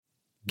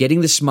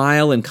Getting the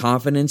smile and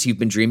confidence you've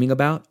been dreaming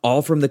about,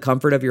 all from the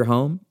comfort of your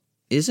home,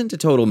 isn't a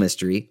total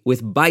mystery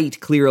with Byte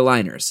clear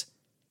aligners.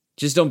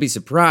 Just don't be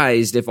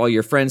surprised if all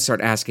your friends start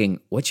asking,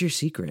 "What's your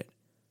secret?"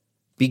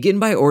 Begin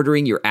by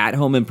ordering your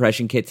at-home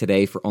impression kit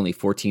today for only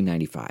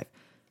 $14.95.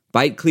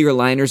 Byte clear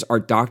aligners are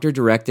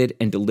doctor-directed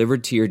and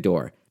delivered to your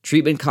door.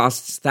 Treatment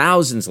costs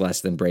thousands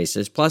less than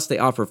braces, plus they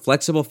offer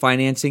flexible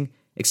financing,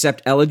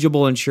 accept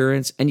eligible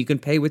insurance, and you can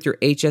pay with your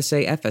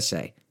HSA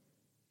FSA.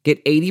 Get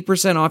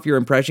 80% off your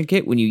impression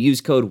kit when you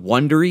use code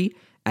WONDERY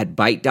at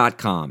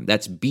Byte.com.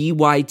 That's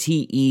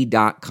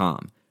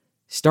BYTE.com.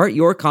 Start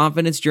your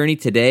confidence journey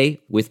today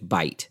with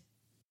Byte.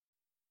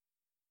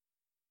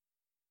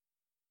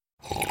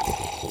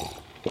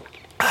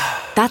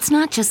 That's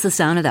not just the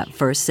sound of that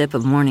first sip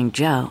of Morning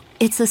Joe.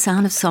 It's the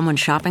sound of someone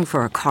shopping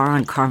for a car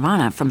on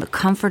Carvana from the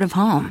comfort of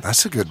home.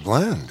 That's a good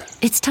blend.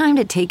 It's time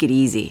to take it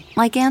easy,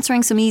 like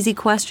answering some easy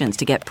questions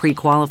to get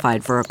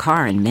pre-qualified for a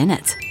car in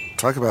minutes.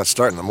 Talk about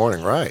starting the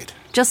morning right.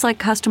 Just like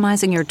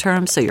customizing your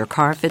terms so your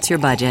car fits your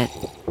budget.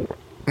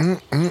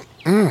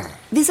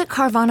 Visit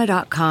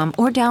Carvana.com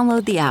or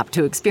download the app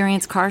to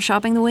experience car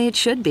shopping the way it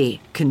should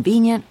be.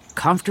 Convenient,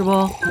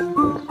 comfortable.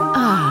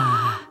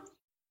 Ah.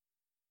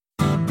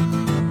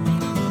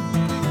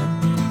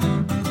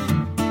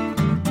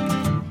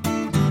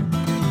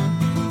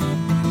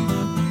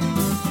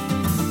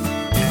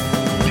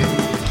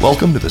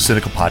 Welcome to the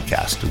Sinica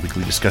Podcast, a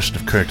weekly discussion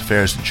of current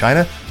affairs in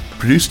China,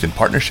 produced in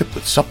partnership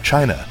with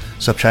SupChina.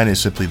 SupChina is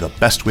simply the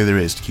best way there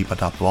is to keep on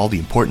top of all the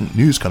important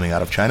news coming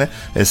out of China,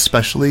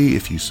 especially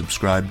if you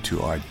subscribe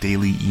to our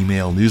daily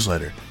email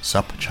newsletter,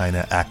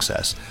 SupChina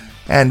Access.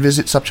 And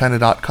visit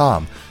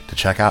SupChina.com to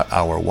check out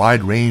our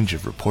wide range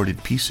of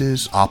reported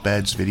pieces,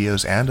 op-eds,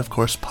 videos, and, of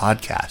course,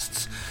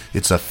 podcasts.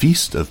 It's a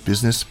feast of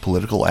business,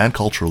 political, and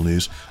cultural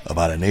news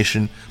about a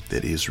nation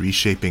that is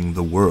reshaping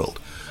the world.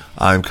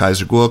 I'm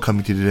Kaiser Kuo,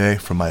 coming to you today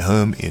from my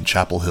home in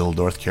Chapel Hill,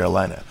 North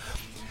Carolina.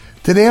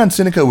 Today on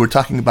Sinica, we're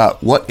talking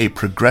about what a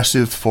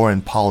progressive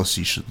foreign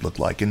policy should look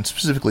like, and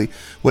specifically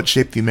what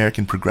shape the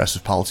American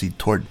progressive policy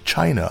toward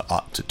China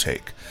ought to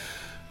take.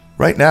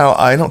 Right now,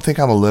 I don't think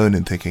I'm alone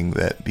in thinking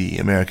that the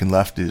American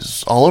left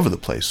is all over the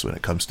place when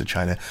it comes to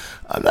China.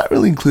 I'm not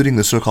really including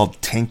the so-called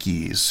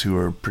tankies, who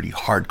are pretty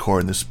hardcore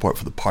in their support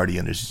for the party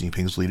under Xi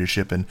Jinping's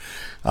leadership and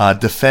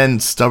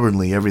defend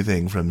stubbornly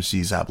everything from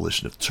Xi's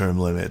abolition of term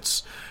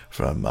limits,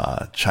 from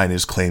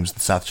China's claims in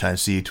the South China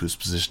Sea to his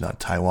position on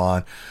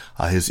Taiwan,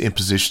 his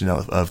imposition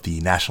of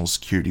the national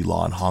security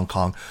law in Hong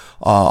Kong,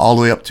 all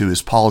the way up to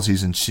his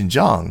policies in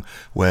Xinjiang,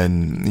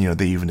 when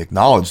they even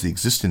acknowledged the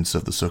existence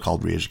of the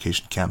so-called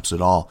re-education camps at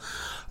all.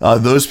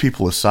 Those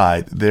people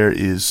aside, there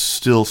is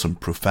still some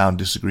profound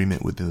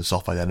disagreement within the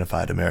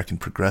self-identified American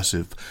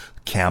progressive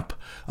camp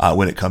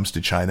when it comes to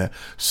China.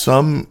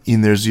 Some,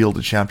 in their zeal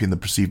to champion the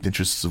perceived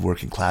interests of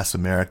working-class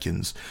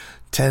Americans,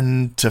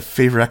 tend to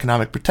favor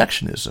economic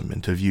protectionism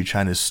and to view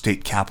China's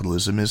state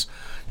capitalism as,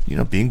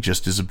 being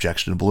just as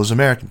objectionable as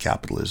American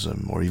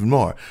capitalism, or even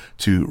more,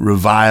 to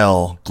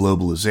revile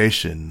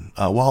globalization,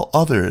 while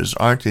others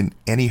aren't in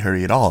any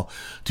hurry at all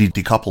to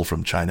decouple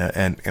from China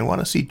and want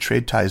to see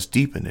trade ties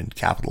deepen and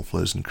capital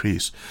flows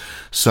increase.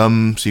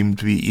 Some seem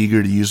to be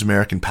eager to use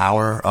American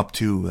power, up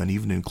to and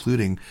even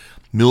including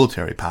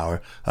military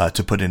power,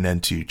 to put an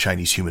end to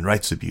Chinese human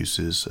rights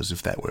abuses, as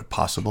if that were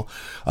possible,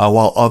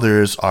 while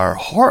others are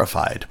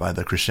horrified by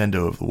the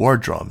crescendo of the war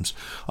drums.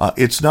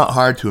 It's not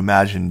hard to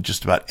imagine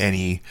just about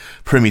any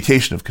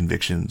permutation of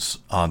convictions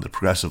on the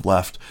progressive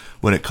left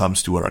when it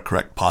comes to what our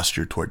correct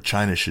posture toward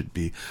China should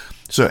be.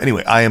 So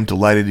anyway, I am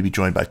delighted to be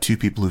joined by two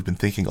people who've been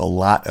thinking a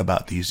lot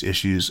about these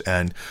issues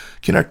and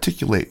can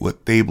articulate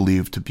what they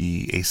believe to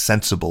be a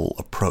sensible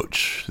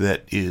approach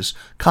that is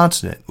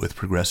consonant with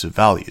progressive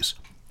values.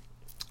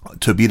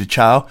 Tobita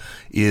Chow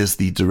is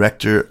the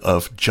director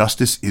of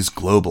Justice is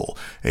Global,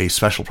 a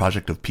special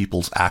project of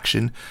People's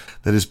Action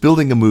that is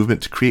building a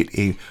movement to create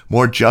a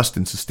more just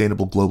and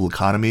sustainable global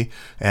economy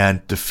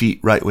and defeat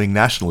right-wing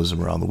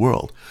nationalism around the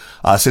world.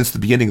 Since the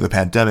beginning of the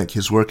pandemic,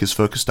 his work is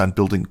focused on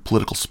building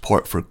political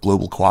support for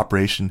global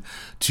cooperation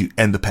to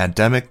end the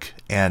pandemic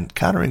and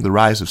countering the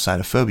rise of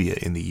xenophobia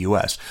in the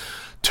U.S.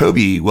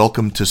 Toby,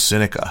 welcome to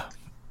Sinica.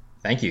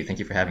 Thank you. Thank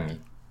you for having me.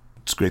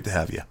 It's great to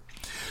have you.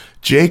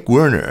 Jake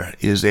Werner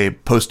is a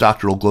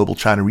postdoctoral Global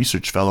China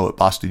Research Fellow at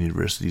Boston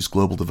University's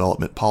Global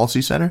Development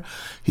Policy Center.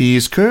 He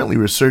is currently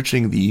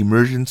researching the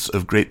emergence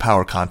of great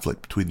power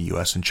conflict between the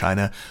U.S. and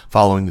China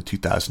following the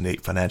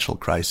 2008 financial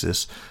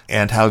crisis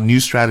and how new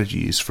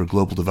strategies for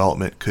global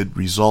development could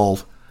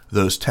resolve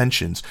those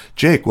tensions.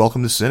 Jake,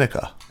 welcome to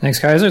Sinica. Thanks,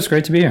 Kaiser. It's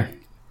great to be here.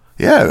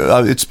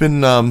 Yeah, it's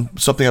been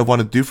something I've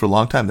wanted to do for a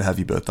long time to have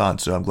you both on,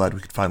 so I'm glad we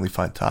could finally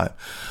find time.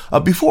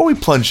 Before we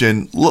plunge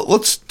in,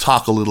 let's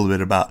talk a little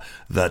bit about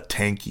the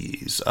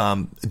tankies.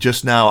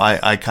 Just now,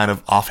 I kind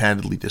of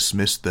offhandedly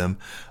dismissed them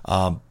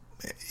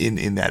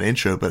in that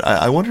intro, but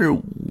I wonder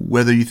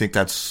whether you think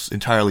that's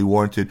entirely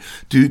warranted.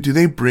 Do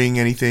they bring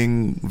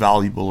anything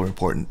valuable or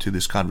important to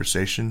this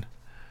conversation?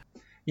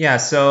 Yeah,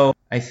 so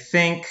I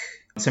think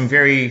some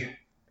very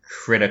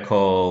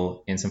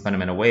critical in some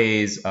fundamental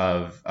ways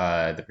of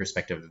the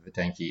perspective of the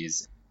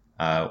Tankies.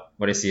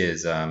 What I see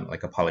is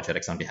like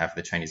apologetics on behalf of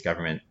the Chinese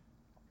government.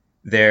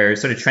 Their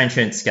sort of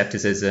trenchant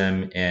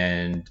skepticism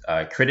and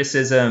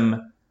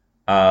criticism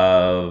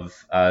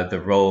of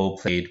the role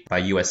played by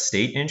U.S.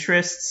 state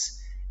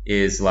interests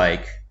is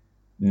like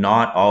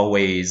not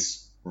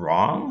always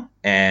wrong,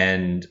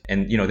 and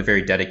they're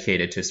very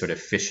dedicated to sort of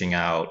fishing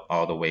out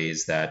all the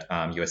ways that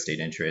U.S. state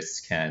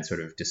interests can sort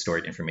of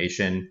distort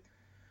information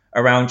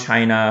around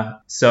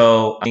China.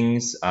 So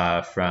things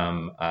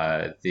from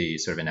the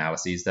sort of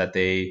analyses that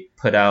they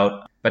put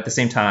out, but at the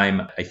same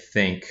time, I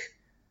think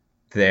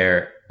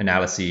their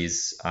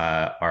analyses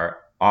are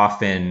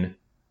often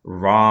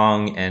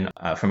wrong, and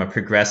from a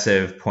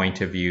progressive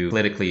point of view,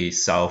 politically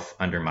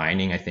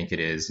self-undermining. I think it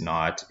is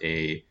not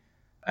a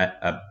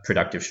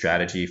productive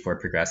strategy for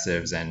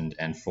progressives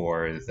and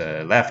for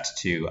the left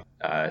to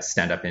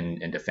stand up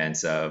in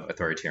defense of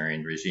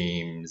authoritarian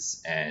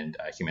regimes and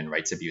human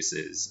rights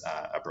abuses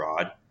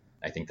abroad.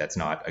 I think that's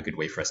not a good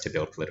way for us to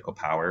build political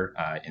power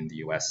in the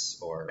US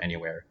or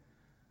anywhere.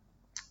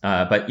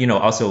 But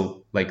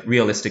also, like,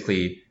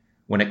 realistically,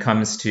 when it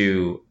comes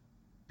to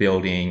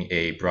building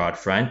a broad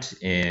front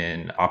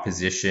in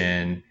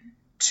opposition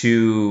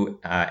to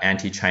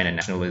anti-China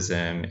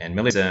nationalism and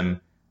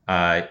militarism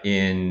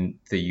in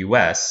the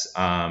US,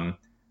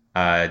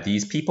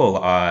 these people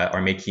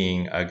are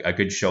making a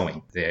good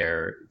showing.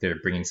 They're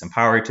bringing some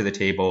power to the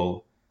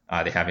table.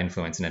 They have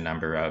influence in a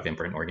number of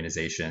important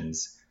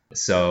organizations.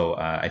 So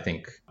I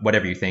think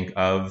whatever you think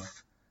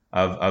of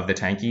the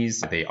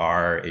Tankies, they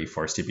are a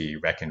force to be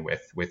reckoned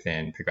with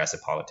within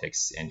progressive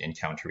politics and in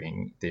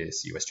countering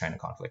this U.S.-China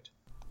conflict.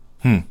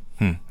 An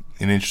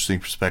interesting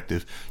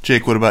perspective.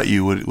 Jake, what about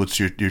you? What's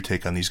your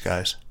take on these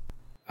guys?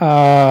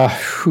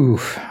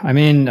 I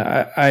mean,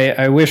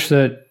 I wish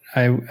that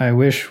I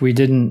wish we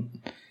didn't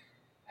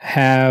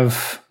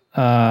have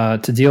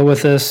to deal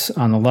with this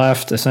on the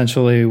left.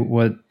 Essentially,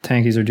 what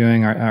Tankies are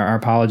doing are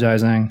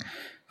apologizing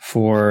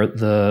for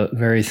the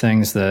very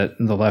things that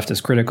the left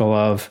is critical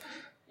of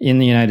in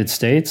the United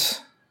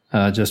States,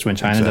 just when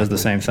China does the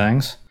same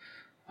things.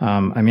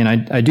 I mean,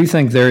 I do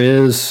think there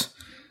is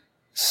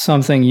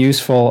something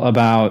useful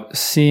about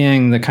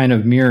seeing the kind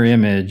of mirror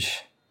image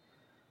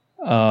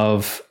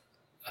of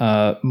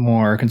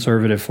more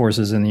conservative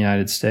forces in the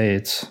United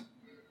States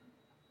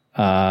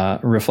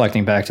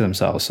reflecting back to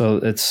themselves. So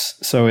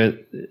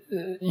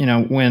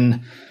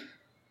when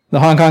the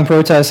Hong Kong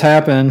protests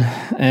happened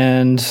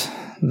and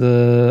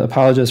the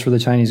apologists for the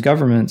Chinese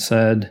government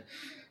said,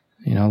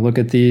 look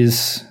at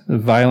these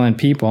violent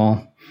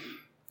people.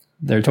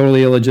 They're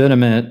totally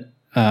illegitimate.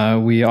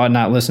 We ought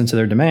not listen to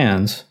their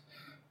demands.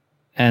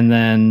 And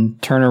then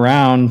turn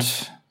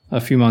around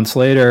a few months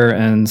later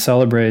and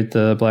celebrate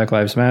the Black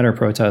Lives Matter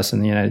protests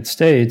in the United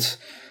States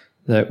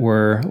that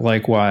were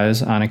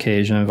likewise on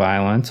occasion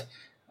violent,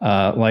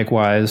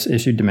 likewise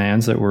issued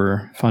demands that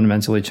were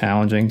fundamentally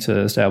challenging to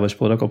establish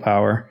political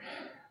power.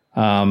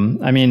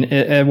 I mean,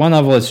 at one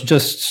level, it's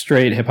just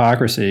straight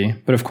hypocrisy.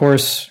 But of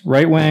course,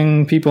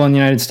 right-wing people in the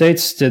United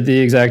States did the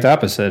exact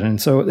opposite.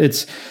 And so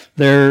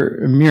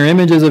they're mirror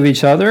images of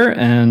each other.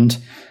 And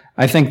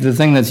I think the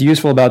thing that's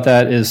useful about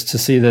that is to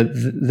see that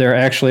there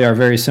actually are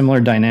very similar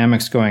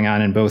dynamics going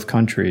on in both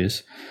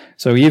countries.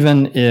 So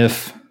even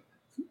if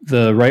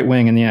the right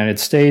wing in the United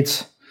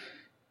States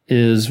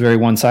is very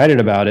one-sided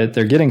about it,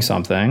 they're getting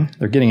something.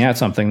 They're getting at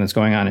something that's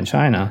going on in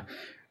China.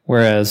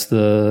 Whereas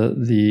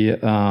the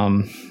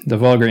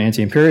vulgar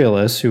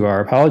anti-imperialists who are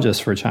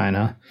apologists for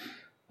China,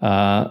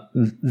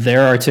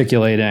 they're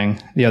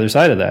articulating the other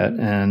side of that,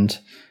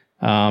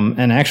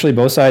 and actually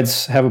both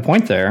sides have a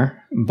point there.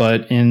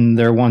 But in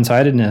their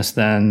one-sidedness,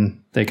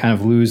 then they kind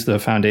of lose the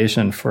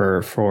foundation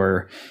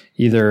for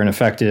either an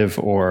effective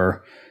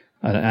or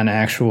an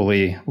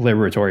actually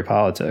liberatory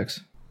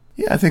politics.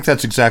 Yeah, I think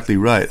that's exactly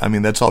right. I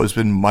mean, that's always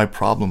been my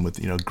problem with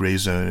Gray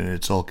Zone and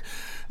its ilk.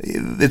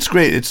 It's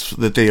great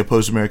that they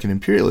oppose American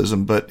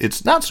imperialism, but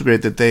it's not so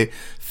great that they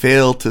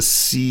fail to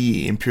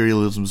see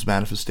imperialism's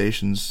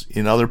manifestations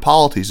in other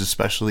polities,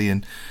 especially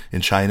in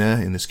China,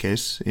 in this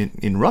case,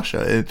 in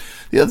Russia. And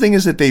the other thing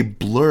is that they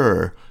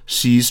blur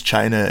Xi's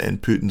China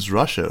and Putin's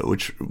Russia,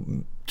 which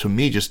to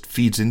me just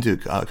feeds into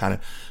a kind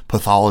of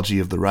pathology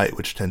of the right,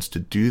 which tends to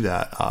do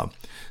that,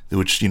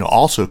 which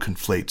also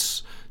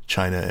conflates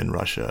China and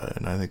Russia.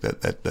 And I think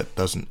that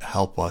doesn't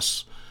help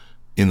us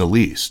in the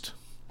least.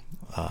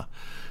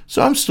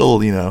 So I'm still,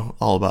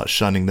 all about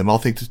shunning them. I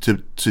think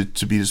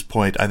to be his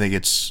point, I think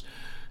it's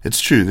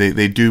true.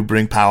 They do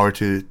bring power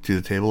to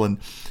the table, and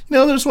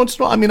there's once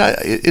in a while. I mean,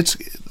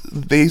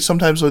 they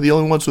sometimes are the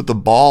only ones with the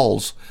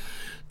balls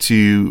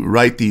to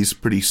write these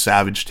pretty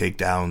savage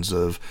takedowns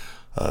of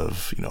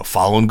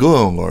Falun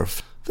Gong, or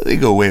they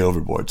go way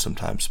overboard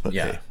sometimes. But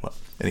yeah. Hey, well,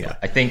 anyway, yeah.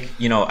 I think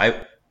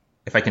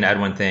if I can add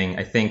one thing,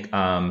 I think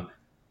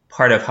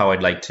part of how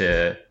I'd like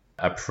to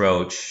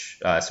approach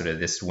sort of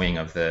this wing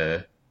of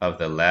the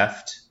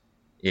left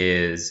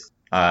is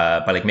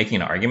by making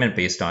an argument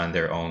based on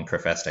their own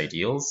professed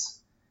ideals.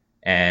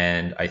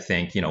 And I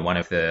think, one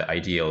of the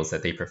ideals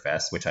that they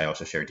profess, which I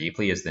also share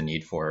deeply, is the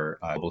need for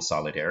global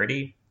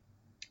solidarity.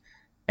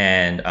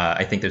 And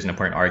I think there's an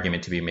important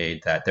argument to be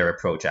made that their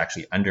approach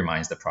actually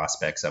undermines the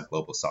prospects of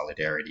global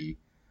solidarity,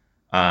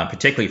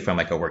 particularly from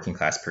like a working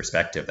class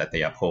perspective that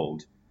they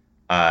uphold.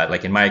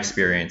 Like in my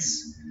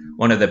experience,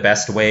 one of the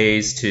best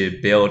ways to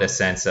build a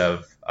sense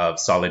of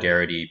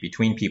solidarity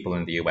between people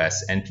in the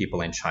US and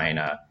people in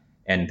China,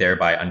 and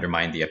thereby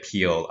undermine the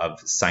appeal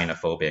of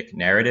xenophobic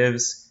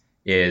narratives,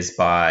 is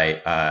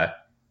by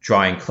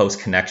drawing close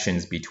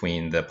connections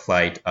between the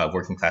plight of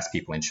working class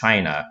people in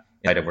China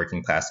and of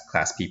working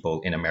class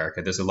people in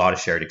America. There's a lot of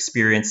shared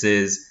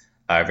experiences.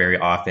 Very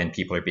often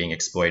people are being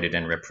exploited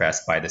and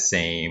repressed by the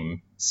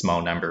same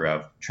small number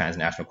of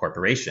transnational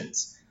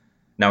corporations.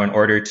 Now, in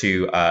order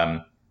to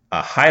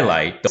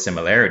highlight the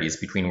similarities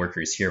between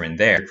workers here and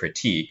there,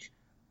 critique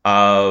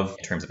of,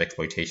 in terms of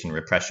exploitation and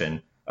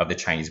repression of the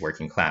Chinese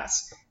working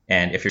class.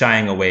 And if you're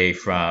shying away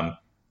from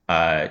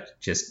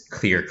just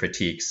clear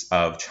critiques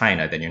of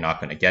China, then you're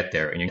not going to get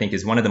there. And I think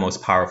is one of the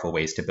most powerful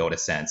ways to build a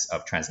sense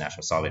of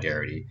transnational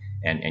solidarity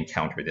and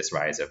counter this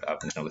rise of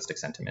nationalistic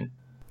sentiment.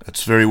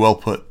 That's very well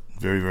put.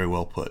 Very, very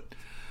well put.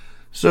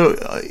 So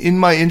in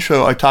my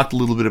intro, I talked a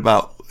little bit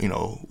about,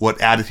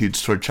 what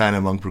attitudes toward China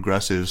among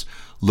progressives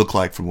look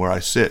like from where I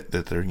sit,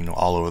 that they're,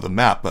 all over the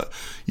map. But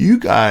you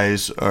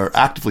guys are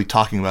actively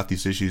talking about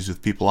these issues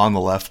with people on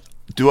the left.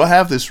 Do I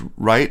have this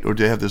right or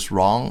do I have this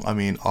wrong? I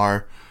mean,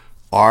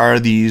 are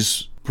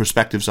these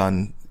perspectives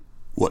on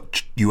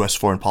what U.S.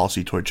 foreign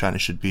policy toward China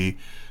should be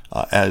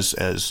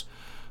as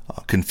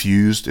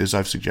confused as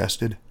I've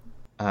suggested?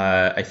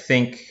 I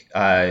think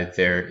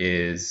there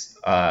is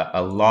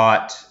a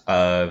lot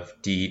of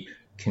deep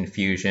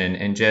confusion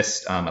and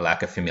just a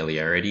lack of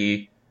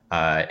familiarity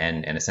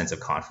and a sense of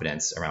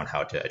confidence around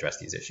how to address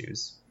these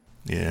issues.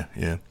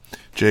 Yeah.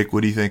 Jake,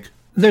 what do you think?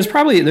 There's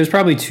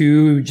probably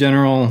two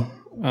general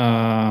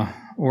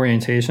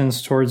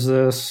orientations towards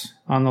this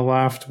on the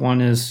left. One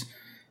is,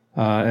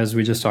 as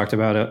we just talked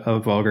about, a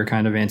vulgar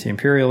kind of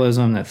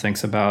anti-imperialism that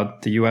thinks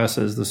about the U.S.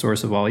 as the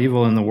source of all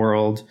evil in the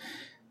world.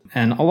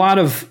 And a lot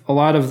of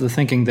the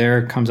thinking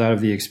there comes out of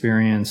the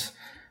experience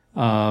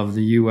of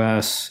the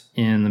U.S.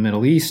 in the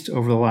Middle East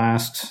over the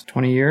last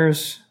 20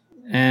 years.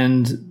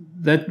 And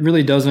that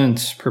really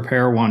doesn't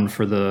prepare one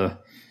for the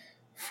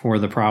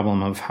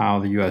problem of how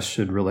the U.S.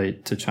 should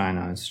relate to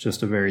China. It's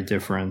just a very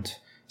different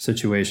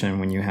situation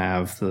when you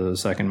have the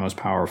second most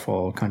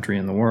powerful country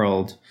in the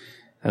world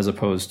as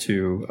opposed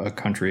to a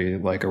country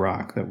like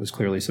Iraq that was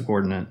clearly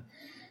subordinate.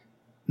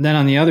 Then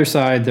on the other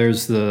side,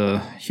 there's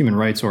the human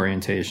rights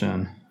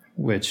orientation,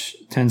 which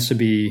tends to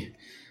be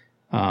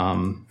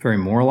very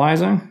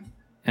moralizing.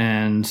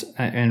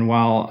 And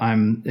while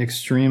I'm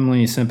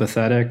extremely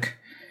sympathetic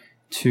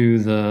to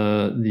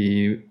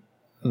the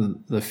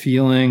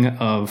feeling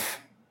of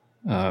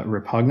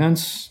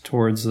repugnance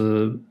towards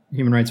the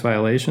human rights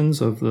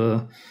violations of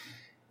the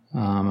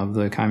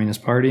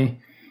Communist Party,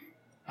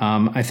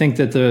 I think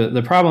that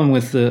the problem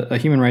with a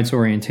human rights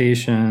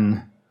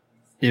orientation,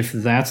 if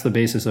that's the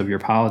basis of your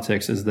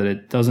politics, is that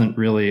it doesn't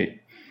really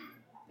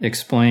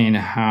explain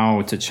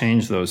how to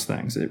change those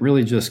things. It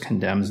really just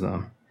condemns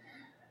them.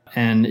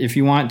 And if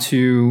you want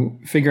to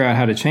figure out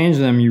how to change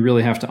them, you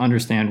really have to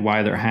understand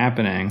why they're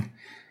happening.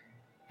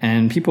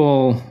 And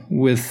people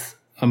with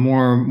a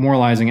more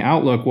moralizing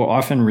outlook will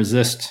often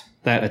resist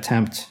that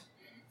attempt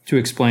to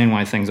explain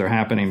why things are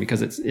happening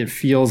because it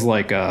feels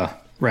like a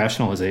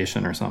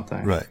rationalization or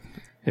something. Right.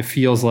 It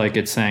feels like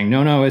it's saying,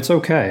 no, it's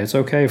okay. It's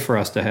okay for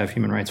us to have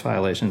human rights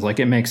violations. Like,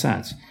 it makes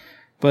sense.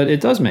 But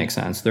it does make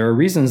sense. There are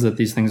reasons that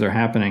these things are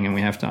happening, and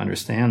we have to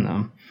understand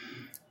them.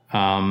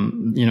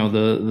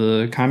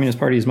 The Communist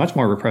Party is much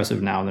more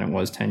repressive now than it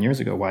was 10 years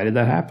ago. Why did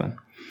that happen?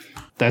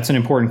 That's an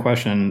important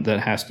question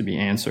that has to be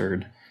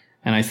answered.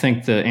 And I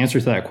think the answer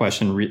to that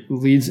question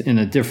leads in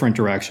a different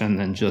direction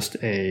than just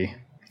a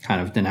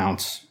kind of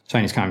denounce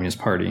Chinese Communist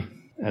Party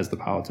as the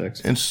politics.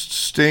 And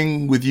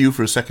staying with you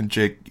for a second,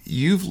 Jake,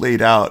 you've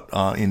laid out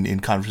in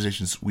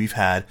conversations we've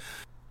had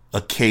a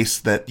case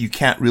that you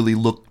can't really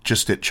look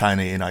just at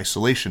China in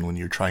isolation when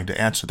you're trying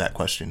to answer that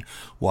question.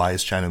 Why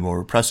is China more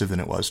repressive than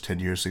it was 10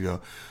 years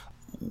ago?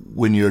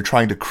 When you're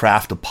trying to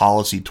craft a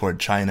policy toward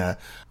China,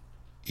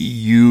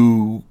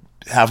 you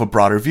have a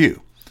broader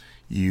view.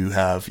 You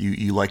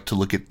like to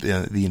look at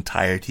the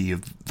entirety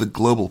of the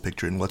global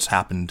picture and what's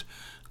happened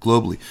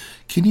globally.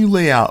 Can you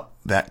lay out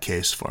that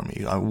case for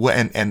me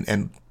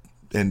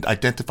and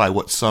identify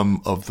what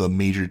some of the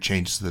major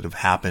changes that have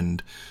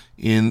happened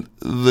in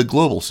the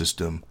global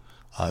system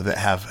that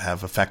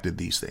have affected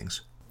these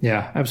things?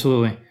 Yeah,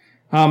 absolutely.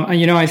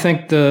 I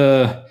think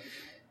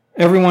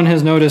everyone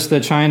has noticed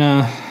that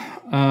China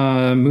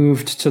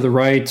moved to the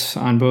right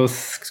on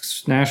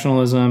both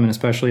nationalism and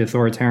especially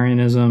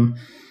authoritarianism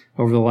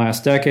over the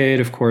last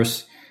decade. Of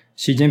course,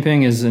 Xi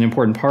Jinping is an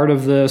important part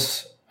of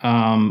this,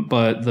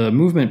 but the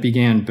movement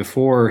began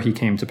before he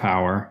came to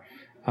power.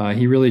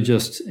 He really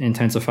just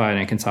intensified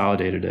and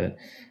consolidated it.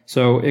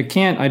 So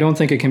I don't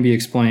think it can be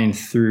explained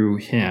through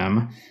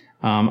him.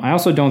 I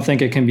also don't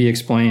think it can be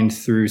explained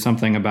through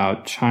something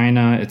about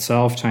China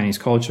itself, Chinese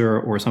culture,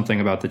 or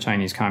something about the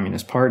Chinese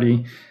Communist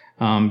Party,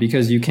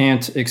 because you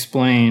can't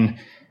explain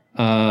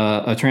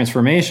a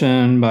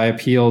transformation by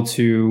appeal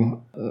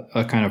to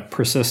a kind of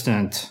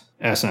persistent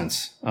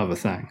essence of a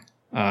thing.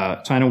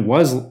 China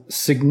was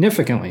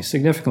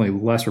significantly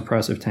less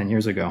repressive 10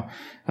 years ago.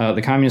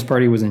 The Communist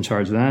Party was in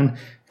charge then.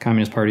 The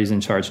Communist Party is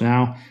in charge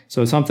now.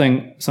 So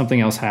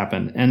something else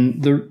happened.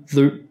 And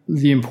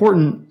the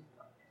important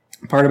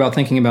part about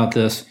thinking about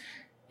this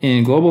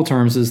in global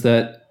terms is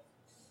that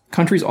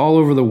countries all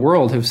over the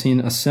world have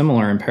seen a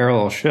similar and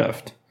parallel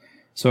shift.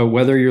 So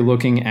whether you're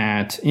looking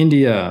at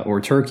India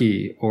or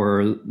Turkey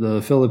or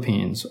the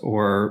Philippines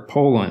or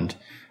Poland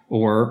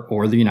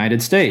or the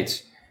United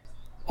States,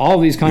 all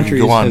of these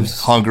countries go on. have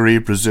Hungary,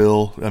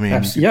 Brazil. I mean,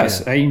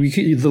 yes,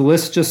 the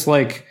list just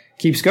like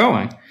keeps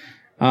going.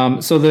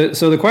 So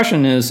the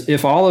question is,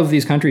 if all of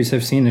these countries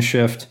have seen a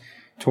shift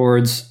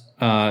towards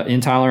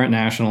intolerant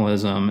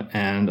nationalism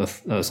and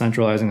a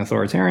centralizing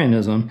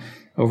authoritarianism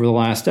over the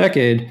last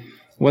decade,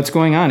 what's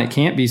going on? It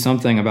can't be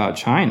something about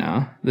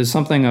China. There's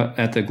something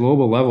at the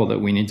global level that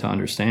we need to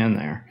understand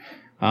there.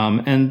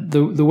 And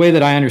the way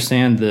that I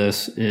understand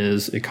this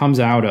is it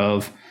comes out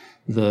of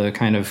the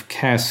kind of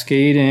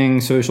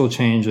cascading social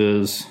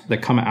changes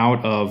that come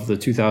out of the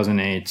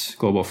 2008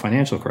 global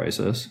financial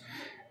crisis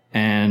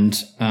and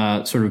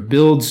sort of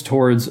builds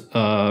towards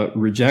a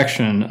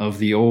rejection of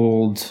the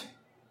old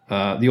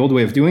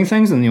way of doing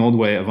things and the old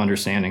way of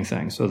understanding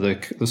things. So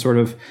the sort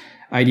of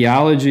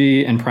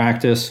ideology and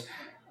practice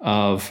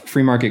of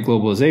free market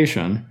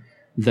globalization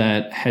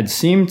that had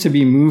seemed to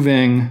be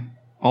moving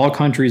all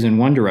countries in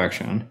one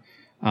direction.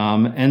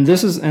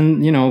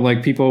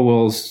 Like people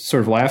will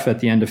sort of laugh at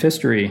the end of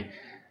history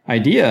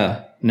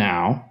idea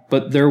now,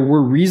 but there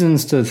were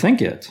reasons to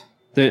think it.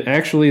 That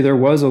actually there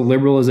was a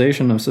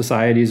liberalization of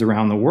societies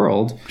around the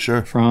world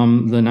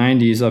from the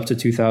 90s up to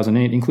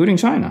 2008, including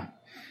China.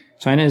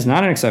 China is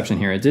not an exception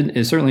here.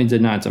 It certainly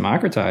did not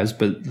democratize,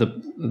 but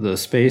the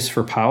space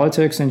for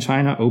politics in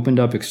China opened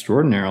up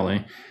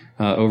extraordinarily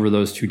over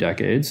those 2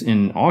 decades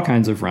in all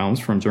kinds of realms,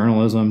 from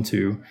journalism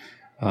to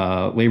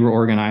labor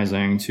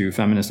organizing to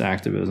feminist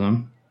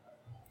activism.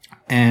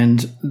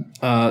 And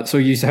so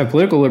you have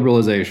political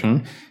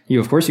liberalization.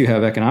 Of course, you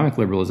have economic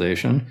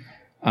liberalization.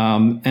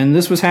 And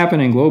this was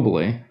happening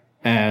globally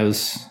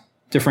as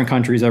different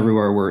countries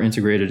everywhere were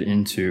integrated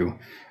into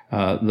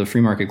the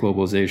free market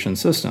globalization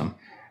system.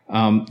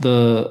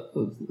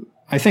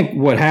 I think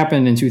what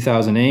happened in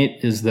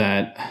 2008 is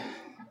that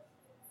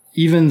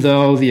even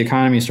though the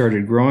economy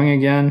started growing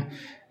again,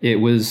 it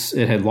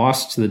had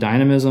lost the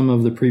dynamism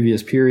of the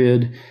previous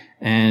period.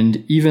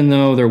 And even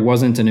though there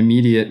wasn't an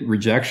immediate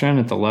rejection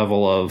at the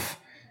level of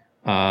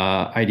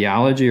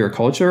ideology or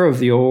culture of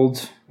the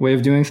old way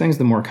of doing things,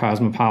 the more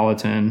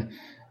cosmopolitan,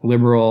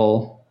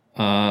 liberal,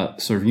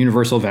 sort of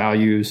universal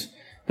values,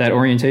 that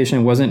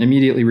orientation wasn't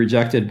immediately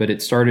rejected, but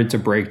it started to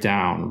break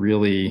down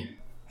really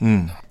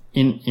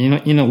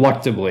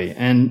ineluctably.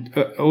 And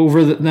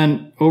over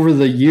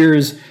the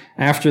years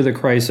after the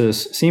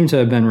crisis seemed to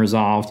have been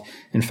resolved,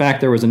 in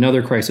fact, there was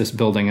another crisis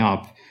building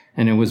up,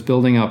 and it was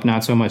building up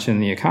not so much in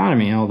the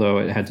economy, although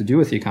it had to do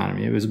with the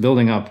economy. It was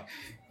building up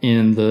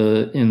in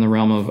the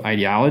realm of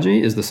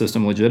ideology. Is the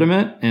system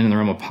legitimate? And in the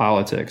realm of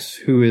politics,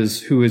 who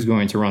is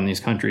going to run these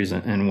countries,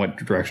 and what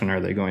direction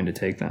are they going to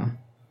take them?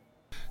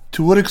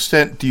 To what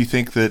extent do you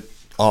think that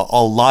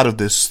a lot of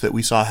this that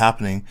we saw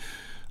happening,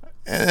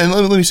 and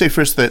let me say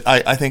first that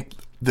I think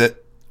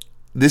that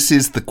this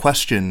is the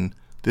question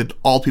that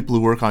all people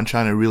who work on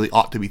China really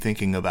ought to be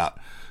thinking about.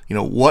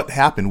 What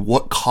happened?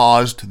 What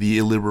caused the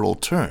illiberal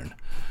turn?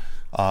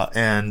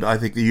 And I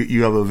think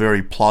you have a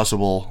very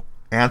plausible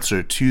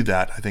answer to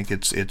that. I think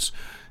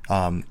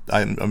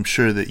I'm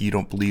sure that you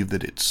don't believe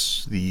that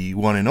it's the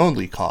one and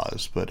only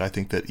cause, but I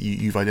think that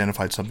you've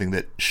identified something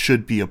that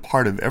should be a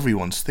part of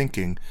everyone's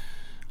thinking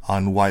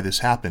on why this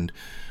happened.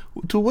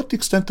 To what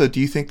extent, though, do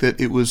you think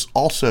that it was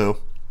also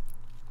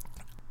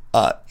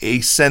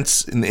a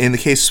sense, in the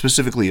case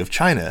specifically of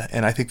China,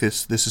 and I think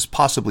this is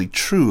possibly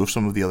true of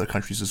some of the other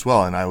countries as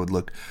well, and I would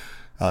look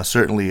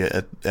certainly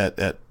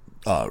at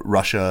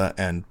Russia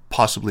and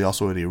possibly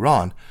also at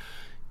Iran,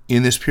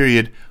 in this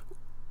period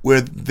where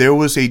there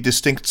was a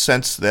distinct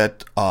sense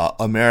that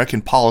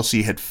American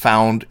policy had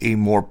found a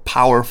more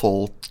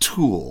powerful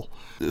tool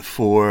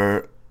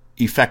for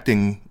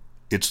effecting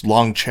its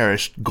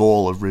long-cherished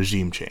goal of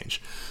regime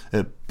change.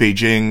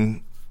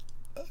 Beijing,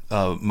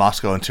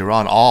 Moscow, and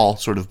Tehran all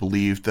sort of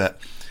believed that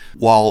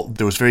while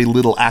there was very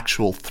little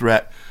actual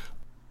threat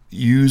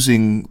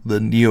using the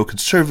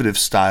neoconservative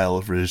style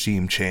of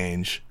regime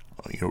change,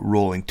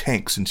 rolling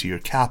tanks into your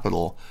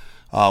capital,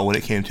 when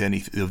it came to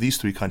any of these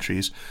 3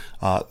 countries,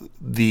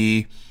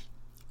 the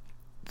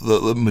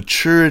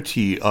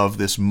maturity of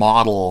this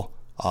model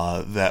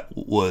that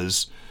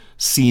was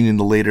seen in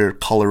the later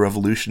color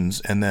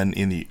revolutions and then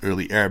in the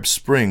early Arab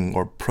Spring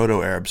or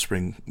proto-Arab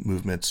Spring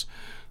movements,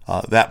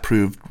 that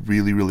proved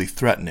really, really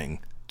threatening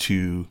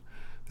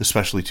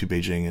especially to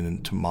Beijing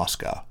and to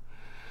Moscow.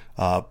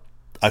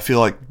 I feel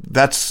like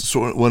that's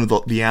sort of one of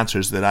the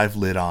answers that I've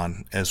lit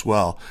on as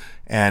well.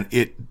 And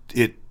it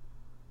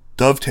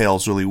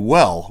dovetails really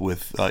well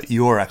with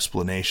your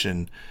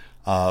explanation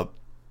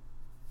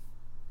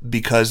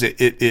because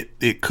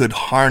it could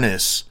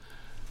harness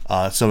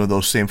some of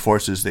those same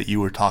forces that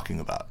you were talking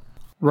about.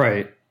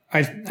 Right.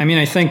 I mean,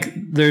 I think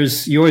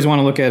you always want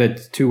to look at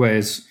it two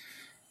ways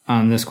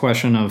on this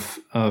question of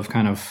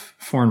kind of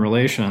foreign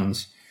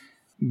relations,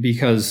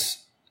 because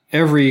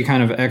every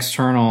kind of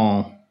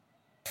external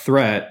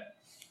threat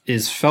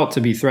is felt to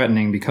be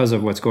threatening because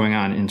of what's going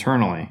on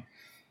internally.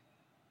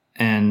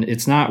 And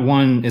it's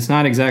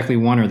not exactly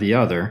one or the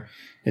other.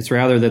 It's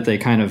rather that they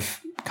kind of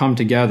come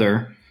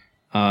together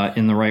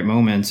in the right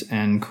moment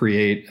and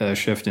create a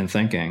shift in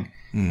thinking.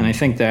 Mm. And I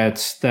think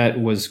that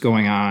was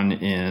going on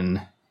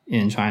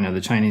in China.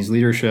 The Chinese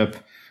leadership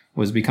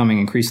was becoming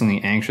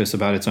increasingly anxious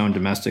about its own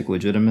domestic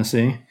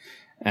legitimacy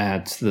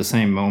at the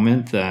same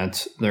moment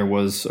that there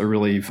was a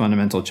really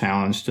fundamental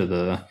challenge to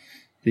the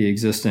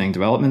existing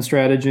development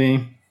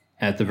strategy,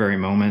 at the very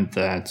moment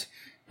that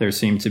there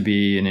seemed to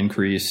be an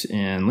increase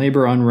in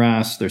labor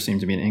unrest, there seemed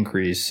to be an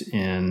increase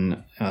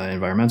in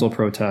environmental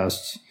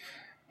protests.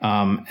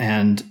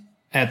 And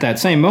at that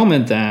same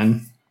moment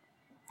then,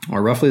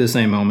 or roughly the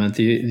same moment,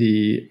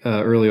 the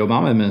early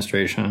Obama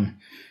administration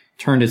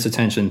turned its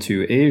attention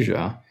to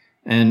Asia.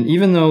 And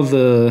even though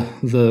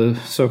the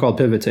so-called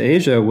pivot to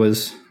Asia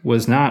was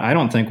not, I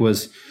don't think,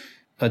 was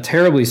a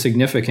terribly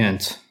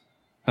significant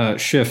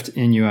shift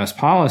in U.S.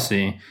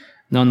 policy,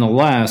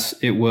 nonetheless,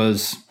 it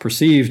was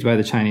perceived by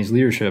the Chinese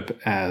leadership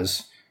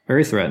as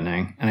very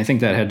threatening. And I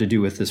think that had to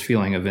do with this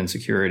feeling of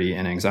insecurity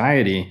and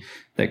anxiety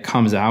that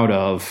comes out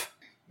of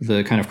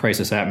the kind of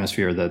crisis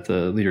atmosphere that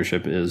the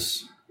leadership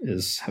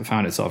have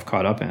found itself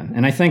caught up in.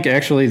 And I think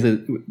actually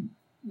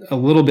a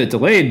little bit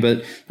delayed,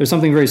 but there's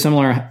something very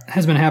similar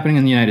has been happening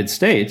in the United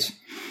States,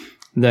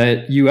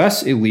 that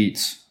U.S.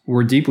 elites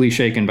were deeply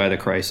shaken by the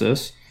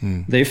crisis.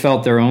 They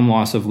felt their own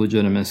loss of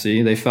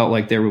legitimacy. They felt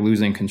like they were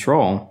losing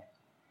control.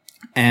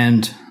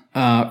 And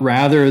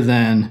rather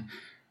than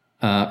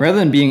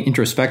being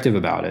introspective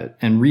about it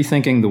and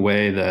rethinking the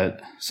way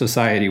that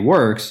society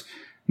works,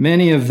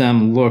 many of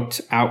them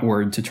looked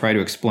outward to try to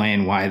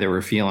explain why they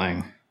were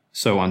feeling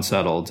so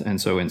unsettled and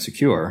so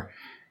insecure.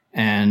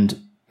 And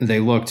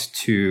they looked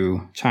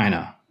to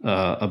China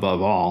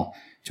above all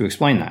to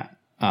explain that.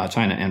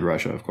 China and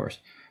Russia, of course.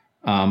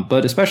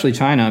 But especially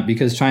China,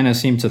 because China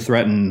seemed to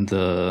threaten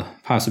the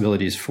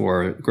possibilities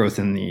for growth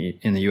in the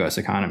U.S.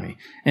 economy.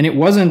 And it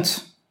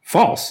wasn't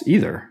false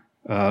either.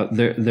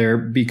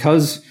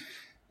 Because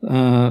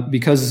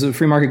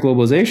free market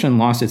globalization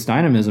lost its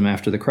dynamism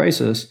after the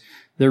crisis,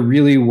 there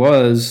really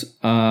was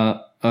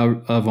a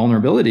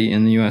vulnerability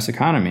in the U.S.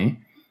 economy.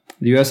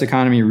 The U.S.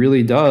 economy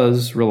really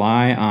does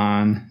rely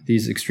on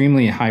these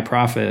extremely high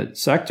profit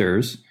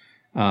sectors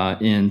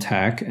in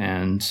tech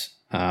and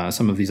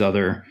some of these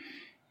other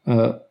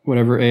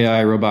whatever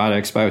AI,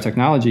 robotics,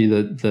 biotechnology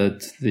that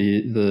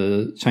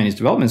the Chinese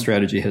development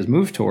strategy has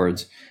moved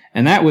towards.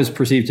 And that was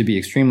perceived to be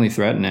extremely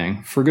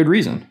threatening for good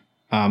reason.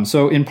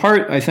 So in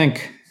part, I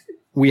think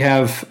we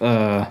have,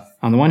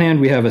 on the one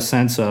hand, we have a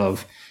sense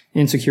of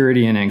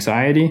insecurity and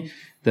anxiety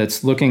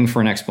that's looking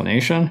for an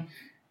explanation.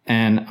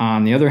 And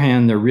on the other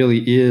hand, there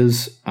really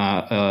is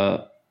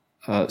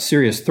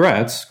serious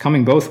threats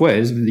coming both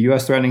ways, the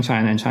U.S. threatening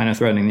China and China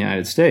threatening the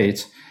United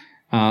States.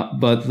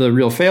 But the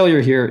real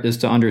failure here is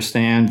to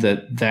understand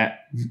that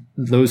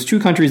those two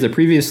countries that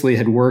previously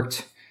had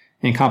worked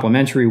in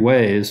complementary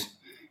ways,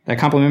 that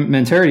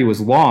complementarity was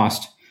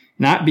lost,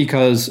 not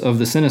because of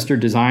the sinister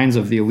designs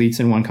of the elites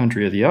in one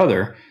country or the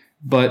other,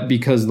 but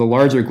because the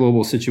larger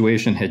global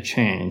situation had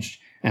changed.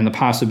 And the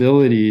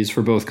possibilities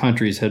for both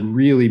countries had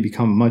really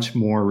become much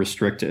more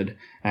restricted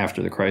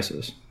after the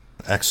crisis.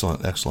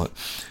 Excellent, excellent.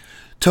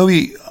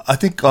 Toby, I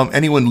think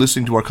anyone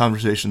listening to our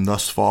conversation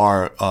thus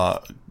far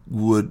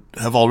would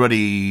have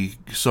already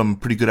some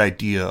pretty good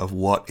idea of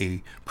what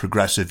a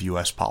progressive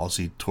U.S.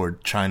 policy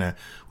toward China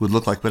would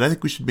look like. But I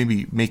think we should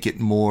maybe make it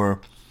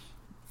more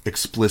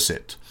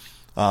explicit.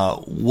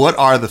 What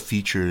are the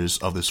features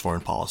of this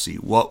foreign policy?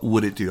 What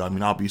would it do? I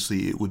mean,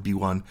 obviously, it would be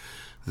one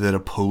that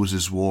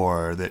opposes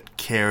war, that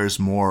cares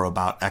more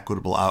about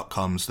equitable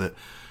outcomes, that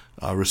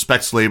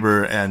respects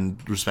labor, in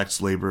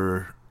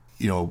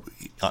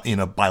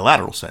a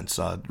bilateral sense,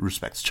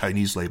 respects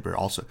Chinese labor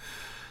also.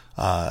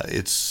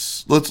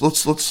 Let's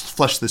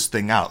flesh this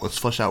thing out. Let's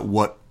flesh out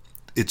what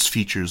its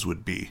features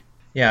would be.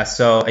 Yeah,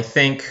 so I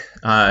think,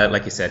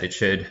 like you said, it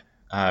should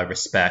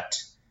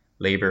respect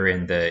labor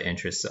in the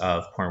interests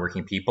of poor and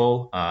working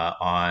people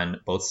on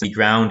both sides, be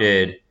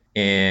grounded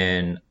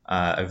in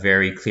a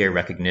very clear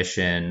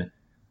recognition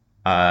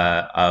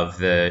of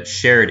the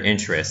shared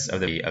interests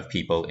of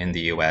people in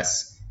the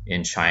U.S.,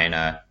 in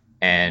China,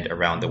 and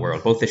around the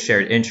world. Both the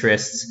shared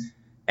interests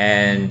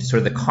and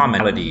sort of the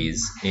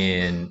commonalities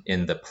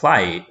in the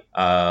plight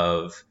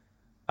of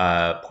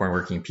poor and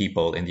working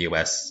people in the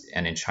U.S.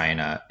 and in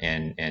China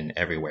and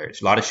everywhere.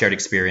 There's a lot of shared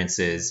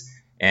experiences,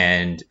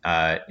 and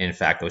in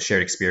fact, those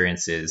shared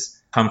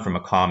experiences come from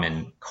a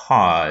common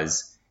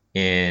cause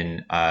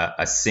in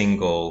a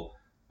single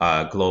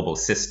global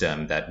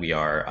system that we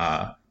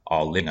are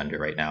all living under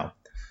right now.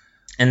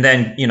 And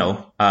then,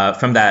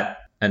 from that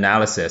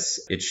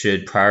analysis, it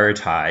should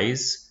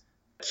prioritize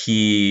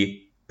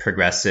key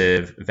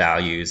progressive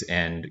values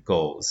and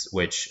goals,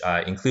 which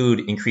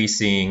include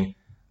increasing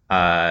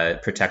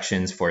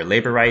protections for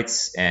labor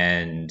rights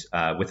and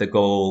with a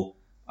goal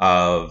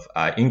of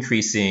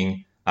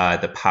increasing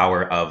the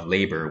power of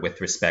labor with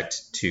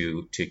respect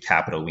to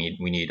capital. We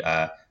need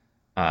a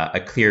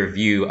clear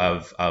view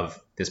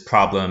of this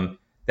problem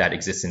that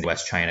exists in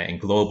West China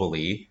and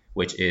globally,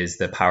 which is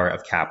the power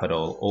of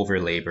capital over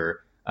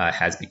labor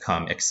has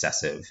become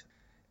excessive.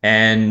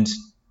 And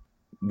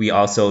we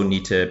also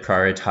need to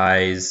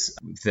prioritize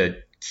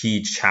the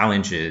key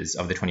challenges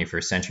of the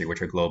 21st century,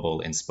 which are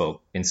global in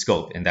scope,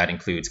 and that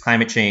includes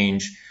climate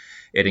change,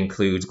 it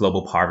includes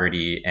global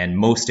poverty, and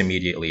most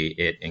immediately,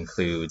 it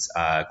includes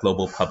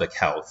global public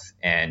health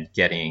and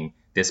getting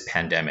this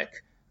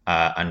pandemic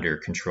under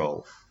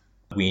control.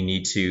 We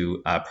need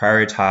to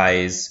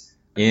prioritize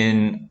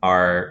in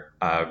our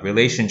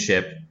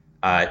relationship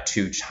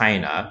to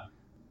China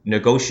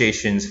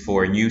negotiations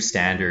for new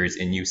standards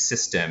and new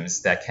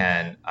systems that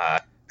can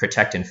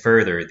protect and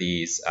further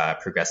these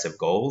progressive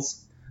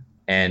goals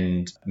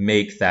and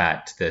make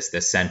that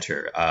the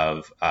center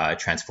of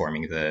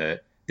transforming the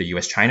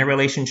U.S.-China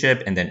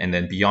relationship and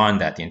then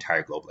beyond that, the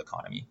entire global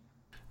economy.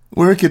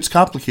 Where it gets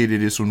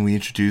complicated is when we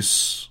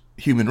introduce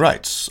human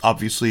rights.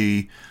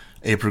 Obviously,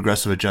 a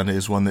progressive agenda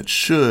is one that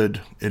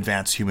should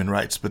advance human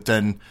rights, but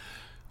then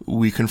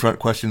we confront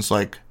questions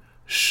like,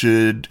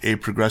 should a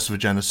progressive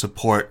agenda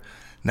support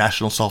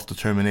national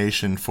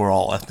self-determination for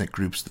all ethnic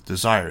groups that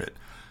desire it?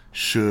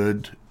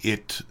 Should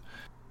it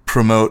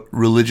promote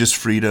religious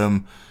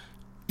freedom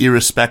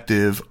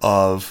irrespective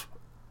of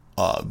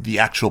the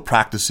actual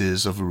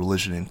practices of the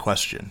religion in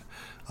question?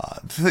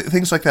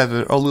 Things like that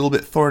are a little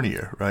bit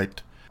thornier,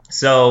 right?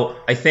 So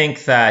I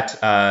think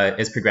that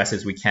as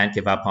progressives, we can't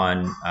give up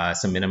on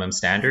some minimum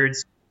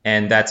standards.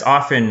 And that's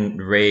often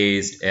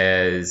raised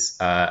as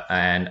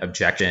an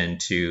objection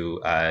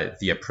to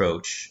the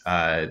approach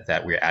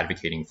that we're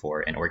advocating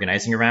for and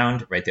organizing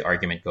around, right? The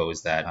argument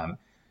goes that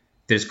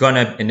there's going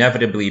to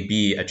inevitably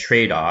be a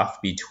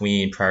trade-off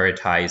between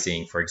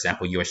prioritizing, for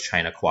example,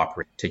 U.S.-China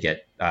cooperation to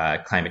get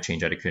climate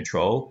change under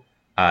control.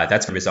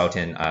 That's going to result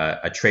in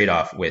a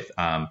trade-off with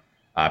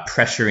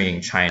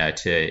pressuring China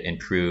to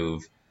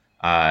improve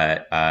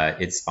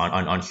its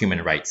on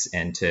human rights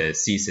and to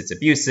cease its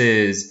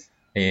abuses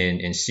in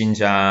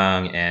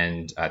Xinjiang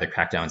and the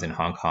crackdowns in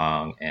Hong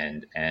Kong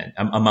and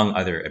among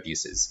other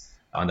abuses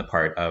on the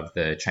part of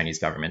the Chinese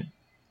government.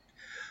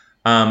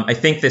 I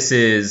think this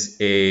is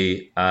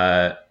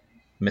a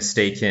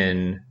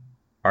mistaken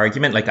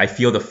argument. Like, I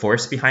feel the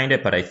force behind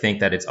it, but I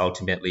think that it's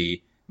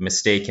ultimately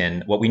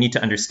mistaken. What we need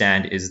to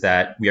understand is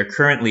that we are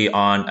currently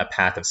on a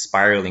path of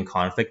spiraling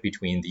conflict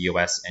between the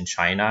US and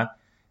China,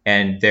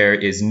 and there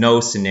is no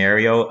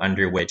scenario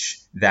under which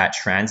that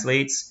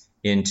translates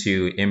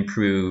into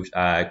improved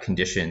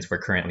conditions for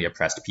currently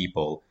oppressed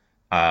people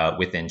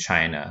within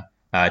China.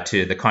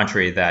 To the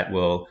contrary, that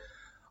will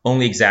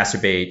only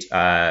exacerbate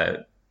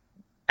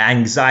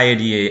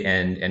anxiety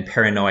and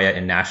paranoia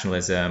and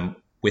nationalism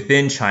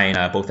within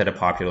China, both at a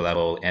popular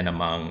level and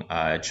among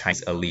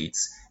Chinese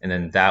elites. And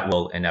then that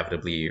will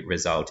inevitably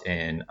result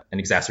in an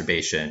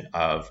exacerbation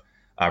of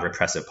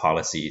repressive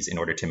policies in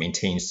order to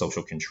maintain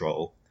social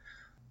control.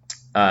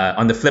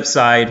 On the flip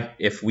side,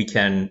 if we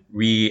can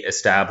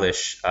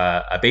reestablish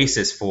a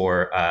basis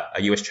for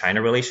a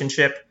U.S.-China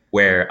relationship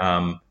where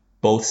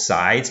both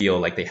sides feel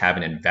like they have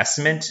an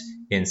investment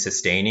in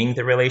sustaining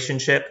the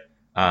relationship,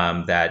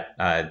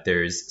 that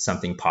there's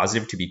something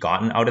positive to be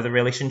gotten out of the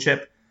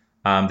relationship,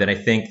 then I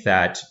think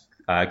that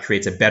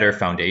creates a better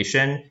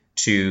foundation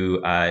to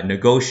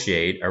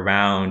negotiate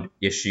around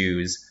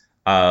issues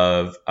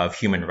of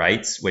human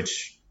rights,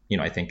 which,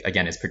 I think,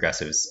 again, as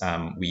progressives,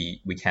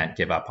 we can't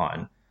give up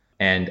on.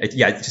 And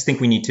I just think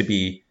we need to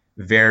be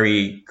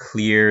very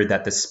clear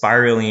that the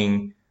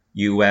spiraling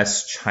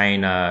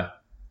U.S.-China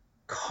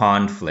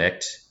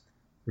conflict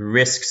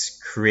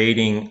risks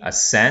creating a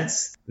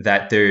sense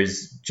that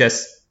there's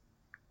just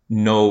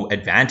no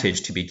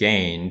advantage to be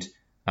gained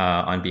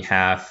on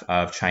behalf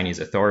of Chinese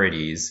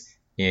authorities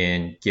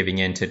in giving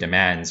in to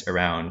demands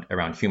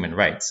around human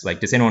rights. Like,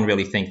 does anyone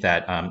really think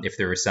that if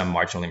there was some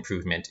marginal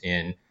improvement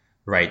in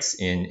rights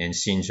in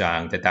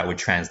Xinjiang, that would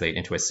translate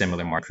into a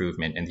similar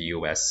improvement in the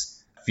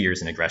U.S.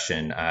 fears and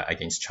aggression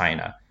against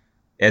China?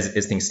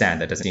 As things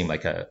stand, that doesn't seem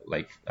like a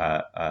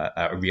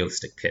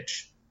realistic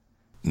pitch.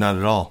 Not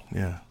at all.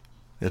 Yeah,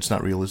 it's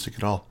not realistic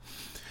at all.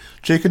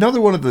 Jake, another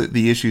one of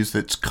the issues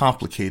that's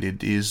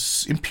complicated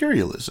is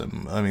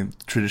imperialism. I mean,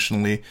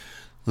 traditionally,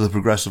 the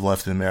progressive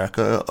left in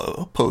America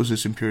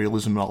opposes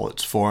imperialism in all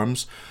its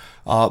forms.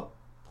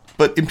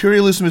 But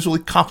imperialism is really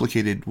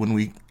complicated when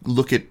we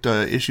look at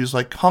issues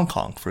like Hong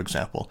Kong, for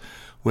example,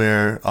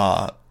 where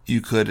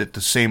you could at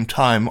the same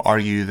time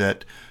argue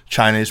that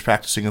China is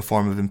practicing a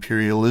form of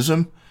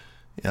imperialism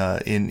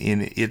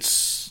in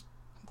its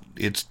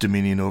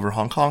dominion over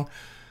Hong Kong.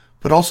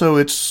 but also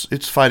it's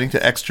fighting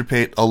to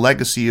extirpate a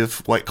legacy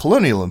of white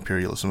colonial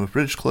imperialism, of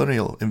British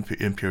colonial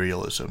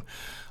imperialism.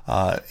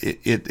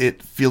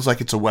 It feels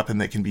like it's a weapon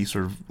that can be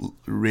sort of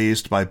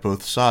raised by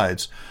both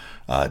sides.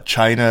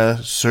 China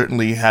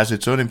certainly has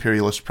its own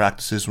imperialist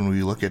practices. When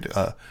we look at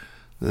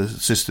the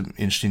system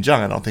in Xinjiang,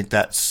 I don't think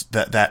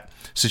that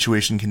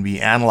situation can be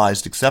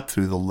analyzed except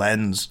through the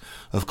lens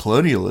of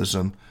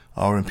colonialism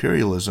or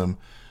imperialism.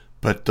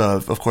 But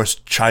of course,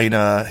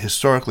 China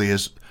historically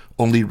has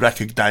only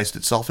recognized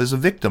itself as a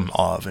victim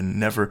of and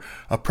never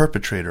a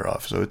perpetrator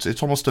of. So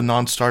it's almost a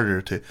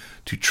non-starter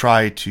to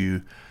try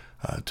to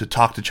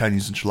talk to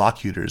Chinese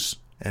interlocutors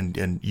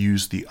and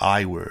use the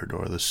I word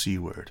or the C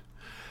word.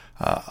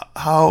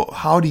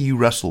 How do you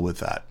wrestle with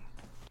that?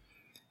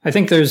 I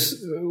think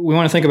we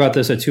want to think about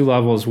this at two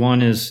levels.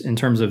 One is in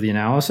terms of the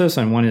analysis,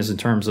 and one is in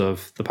terms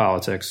of the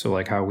politics. So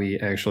like how we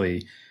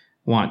actually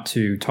want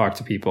to talk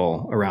to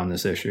people around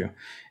this issue.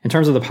 In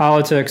terms of the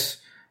politics,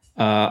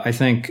 I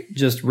think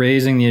just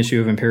raising the issue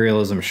of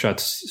imperialism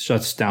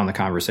shuts down the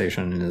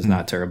conversation and is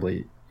not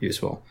terribly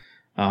useful.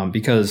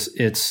 Because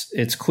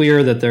it's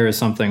clear that there is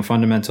something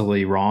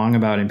fundamentally wrong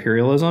about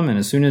imperialism. And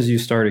as soon as you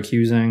start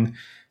accusing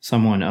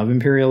someone of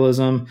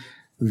imperialism,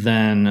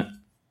 then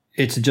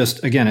it's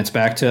just, again, it's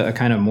back to a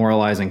kind of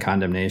moralizing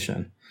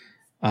condemnation,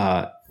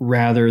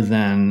 rather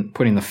than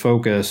putting the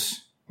focus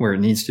where it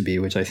needs to be,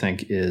 which I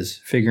think is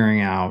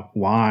figuring out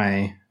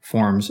why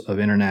forms of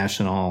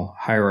international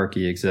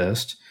hierarchy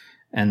exist,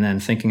 and then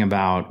thinking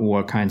about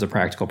what kinds of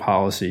practical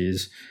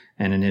policies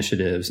and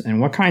initiatives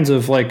and what kinds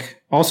of, like,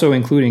 also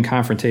including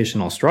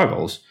confrontational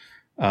struggles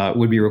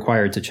would be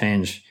required to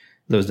change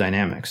those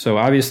dynamics. So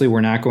obviously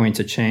we're not going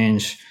to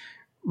change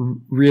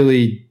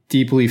really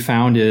deeply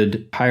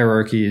founded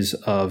hierarchies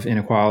of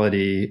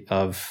inequality,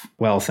 of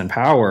wealth and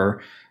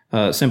power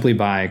simply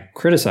by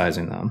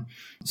criticizing them.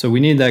 So we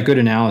need that good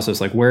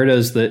analysis, like where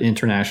does the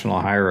international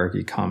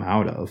hierarchy come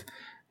out of?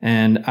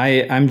 And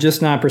I'm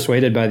just not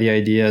persuaded by the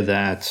idea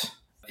that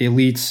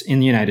elites in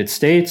the United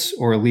States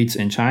or elites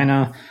in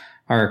China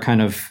are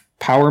kind of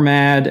power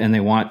mad and they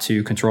want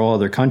to control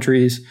other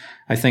countries.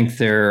 I think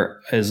there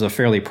is a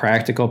fairly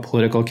practical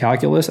political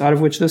calculus out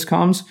of which this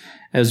comes,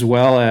 as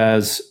well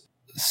as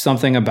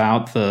something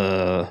about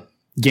the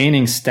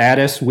gaining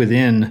status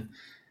within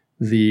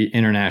the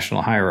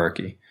international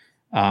hierarchy.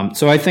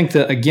 So I think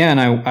that, again,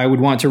 I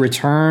would want to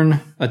return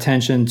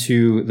attention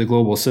to the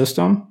global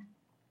system.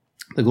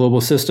 The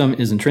global system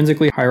is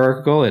intrinsically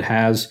hierarchical. It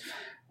has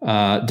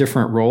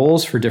different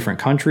roles for different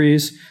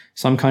countries.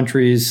 Some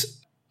countries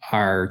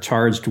are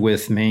charged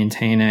with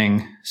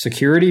maintaining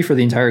security for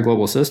the entire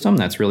global system.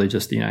 That's really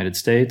just the United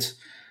States.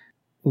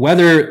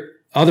 Whether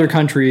other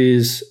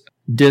countries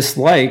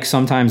dislike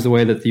sometimes the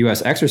way that the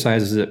U.S.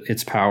 exercises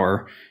its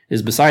power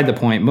is beside the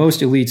point. Most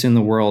elites in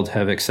the world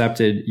have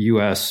accepted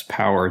U.S.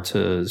 power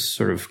to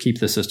sort of keep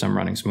the system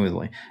running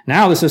smoothly.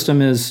 Now the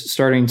system is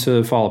starting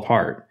to fall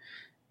apart.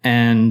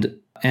 And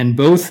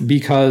both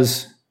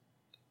because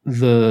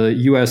the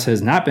U.S.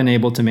 has not been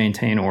able to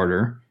maintain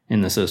order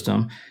in the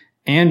system,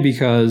 and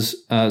because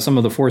some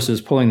of the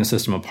forces pulling the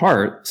system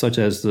apart, such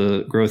as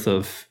the growth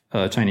of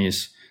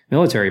Chinese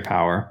military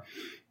power,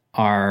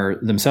 are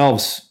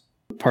themselves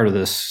part of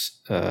this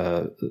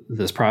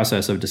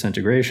process of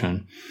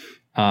disintegration.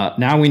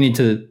 Now we need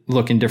to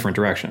look in different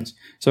directions.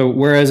 So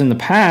whereas in the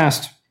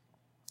past,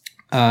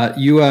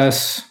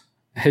 U.S.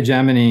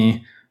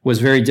 hegemony was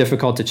very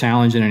difficult to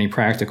challenge in any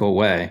practical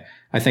way,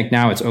 I think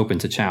now it's open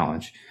to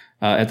challenge.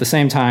 At the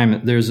same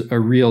time, there's a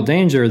real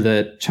danger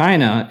that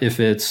China, if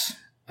it's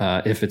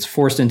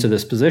forced into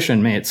this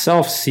position, may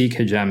itself seek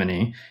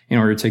hegemony in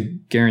order to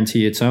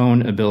guarantee its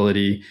own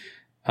ability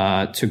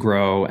to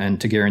grow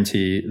and to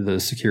guarantee the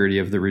security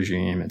of the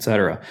regime, et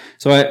cetera.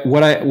 So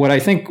what I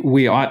think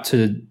we ought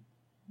to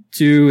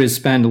do is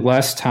spend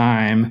less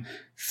time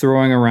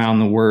throwing around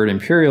the word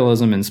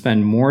imperialism and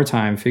spend more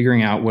time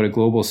figuring out what a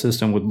global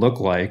system would look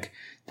like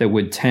that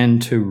would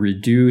tend to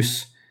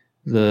reduce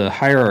the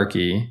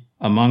hierarchy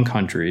among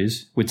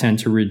countries, would tend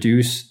to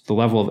reduce the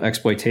level of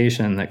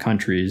exploitation that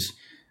countries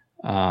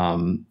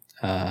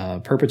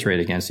perpetrate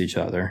against each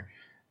other.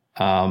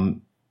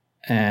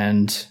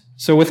 And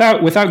so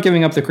without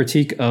giving up the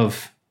critique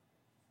of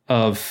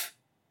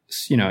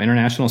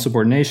international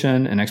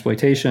subordination and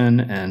exploitation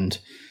and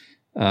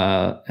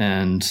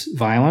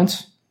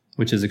violence,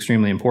 which is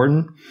extremely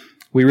important,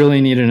 we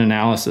really need an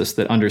analysis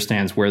that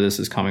understands where this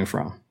is coming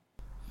from.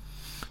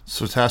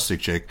 Fantastic,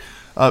 Jake.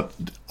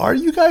 Are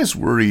you guys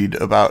worried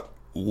about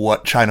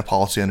what China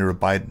policy under a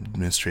Biden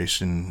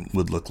administration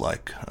would look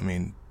like? I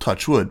mean,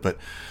 touch wood, but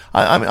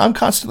I'm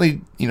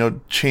constantly,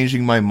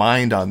 changing my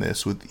mind on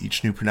this with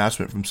each new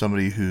pronouncement from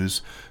somebody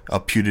who's a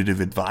putative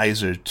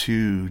advisor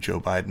to Joe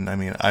Biden. I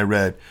mean, I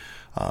read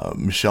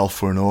Michel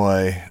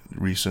Fournoy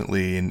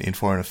recently in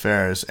Foreign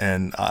Affairs,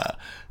 and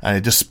I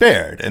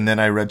despaired. And then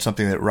I read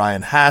something that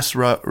Ryan Haas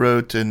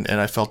wrote, and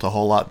I felt a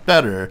whole lot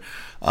better.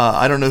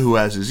 I don't know who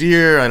has his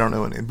ear. I don't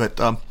know any, but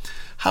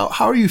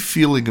how are you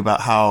feeling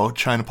about how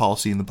China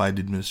policy in the Biden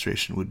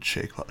administration would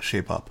shape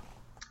up?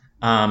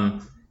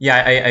 Yeah,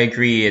 I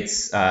agree.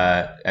 It's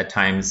at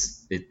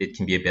times it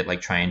can be a bit like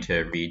trying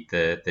to read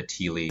the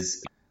tea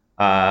leaves.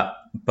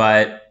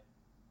 But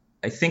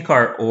I think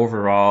our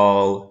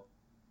overall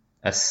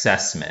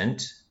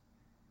assessment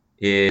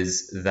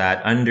is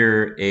that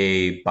under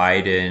a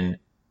Biden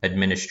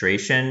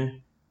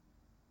administration,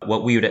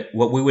 what we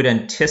would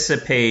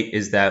anticipate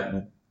is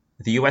that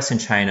the U.S. and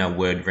China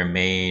would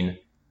remain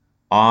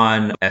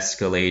on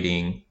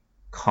escalating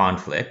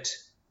conflict.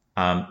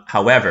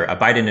 However, a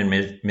Biden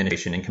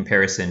administration, in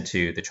comparison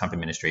to the Trump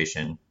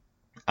administration,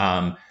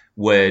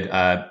 would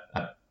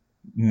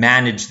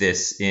manage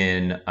this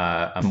in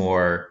a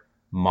more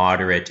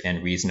moderate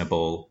and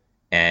reasonable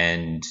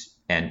and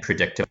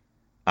predictable,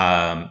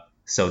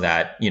 so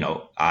that,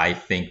 I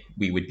think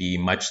we would be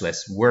much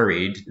less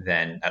worried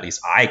than at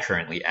least I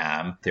currently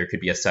am. There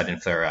could be a sudden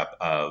flare up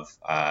of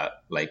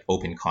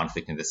open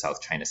conflict in the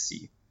South China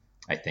Sea.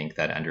 I think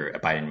that under a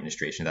Biden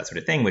administration, that sort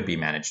of thing would be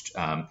managed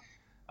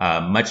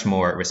much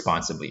more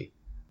responsibly.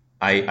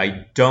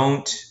 I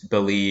don't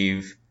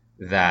believe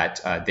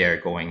that they're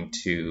going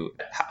to,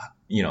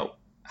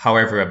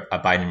 however a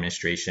Biden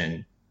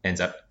administration ends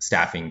up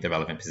staffing the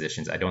relevant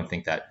positions, I don't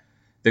think that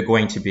they're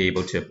going to be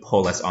able to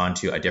pull us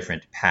onto a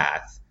different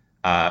path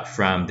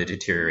from the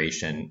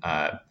deterioration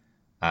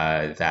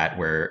that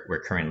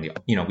we're currently.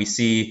 We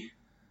see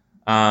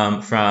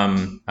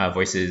from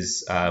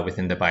voices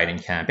within the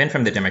Biden camp and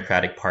from the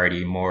Democratic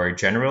Party more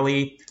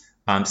generally,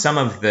 some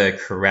of the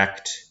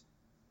correct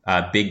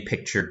big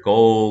picture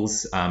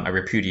goals, a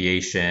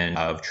repudiation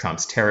of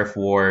Trump's tariff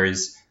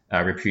wars,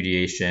 a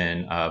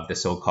repudiation of the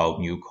so-called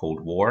new Cold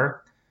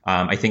War.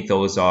 I think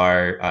those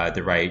are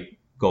the right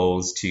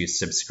goals to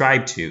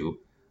subscribe to,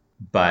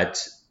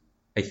 but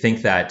I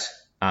think that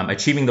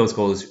achieving those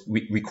goals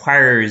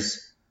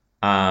requires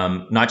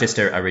not just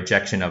a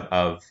rejection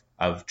of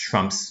the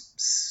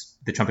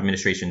Trump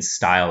administration's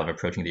style of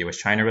approaching the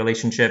U.S.-China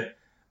relationship,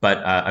 but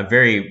a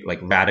very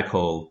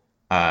radical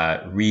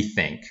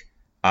rethink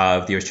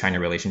of the U.S.-China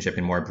relationship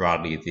and more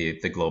broadly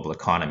the global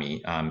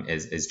economy,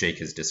 as Jake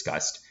has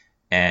discussed.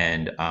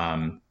 And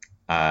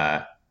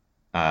I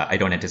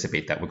don't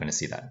anticipate that we're going to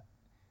see that.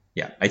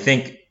 Yeah, I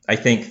think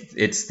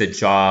it's the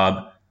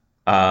job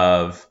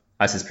of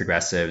us as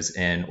progressives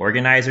and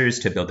organizers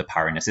to build the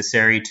power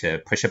necessary to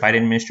push a Biden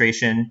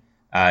administration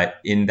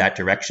in that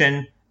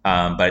direction.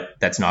 But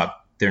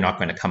they're not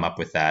going to come up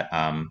with that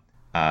on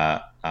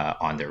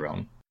their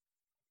own.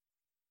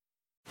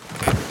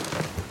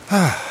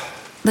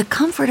 The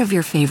comfort of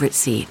your favorite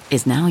seat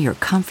is now your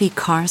comfy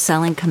car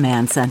selling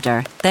command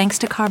center, thanks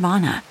to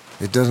Carvana.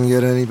 It doesn't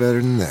get any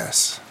better than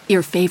this.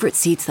 Your favorite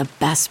seat's the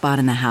best spot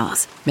in the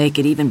house. Make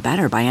it even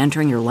better by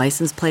entering your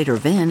license plate or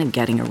VIN and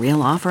getting a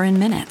real offer in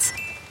minutes.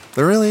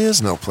 There really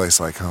is no place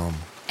like home.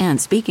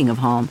 And speaking of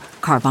home,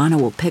 Carvana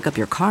will pick up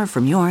your car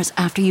from yours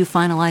after you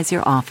finalize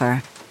your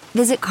offer.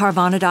 Visit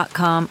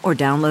Carvana.com or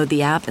download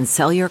the app and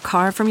sell your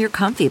car from your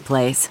comfy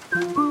place.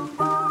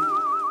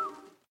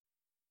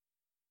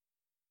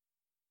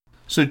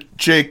 So,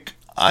 Jake,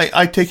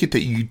 I take it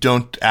that you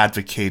don't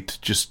advocate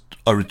just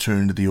a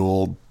return to the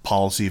old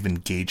policy of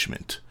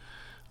engagement.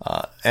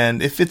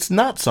 And if it's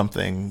not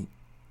something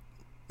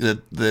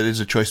that is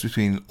a choice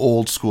between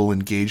old school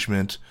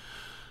engagement,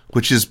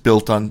 which is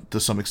built on, to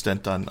some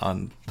extent,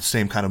 on the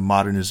same kind of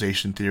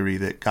modernization theory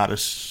that got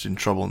us in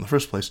trouble in the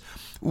first place,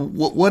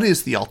 what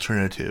is the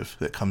alternative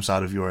that comes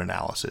out of your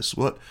analysis?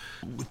 What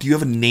do you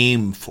have a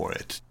name for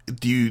it?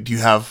 Do you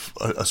have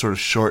a sort of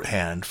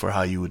shorthand for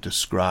how you would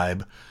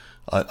describe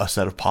a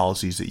set of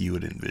policies that you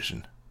would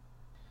envision?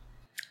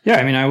 Yeah,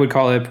 I mean, I would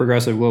call it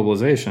progressive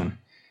globalization.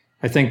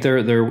 I think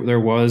there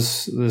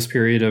was this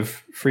period of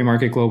free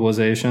market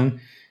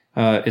globalization.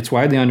 It's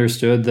widely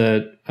understood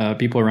that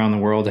people around the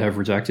world have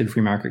rejected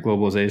free market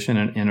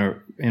globalization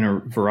in a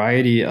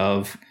variety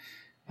of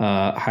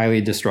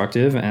highly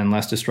destructive and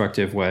less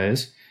destructive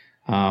ways.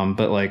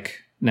 But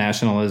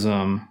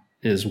nationalism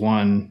is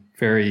one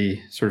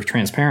very sort of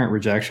transparent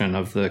rejection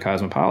of the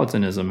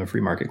cosmopolitanism of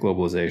free market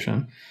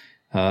globalization.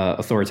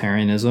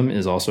 Authoritarianism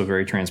is also a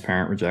very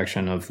transparent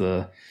rejection of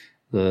the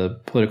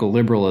political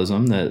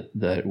liberalism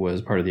that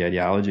was part of the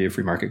ideology of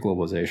free market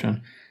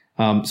globalization.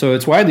 So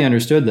it's widely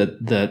understood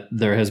that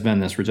there has been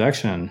this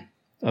rejection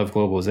of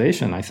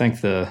globalization. I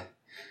think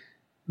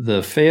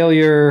the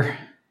failure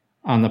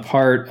on the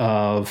part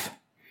of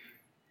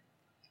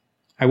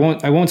I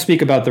won't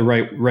speak about the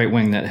right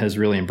wing that has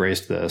really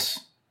embraced this.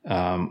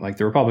 The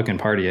Republican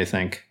Party, I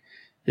think,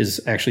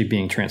 is actually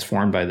being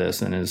transformed by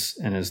this, and is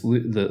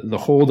the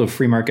hold of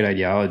free market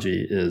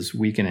ideology is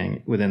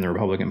weakening within the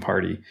Republican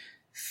Party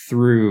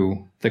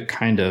through the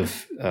kind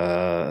of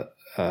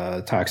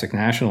toxic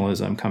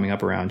nationalism coming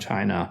up around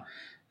China,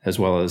 as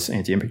well as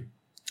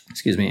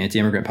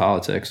anti-immigrant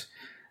politics.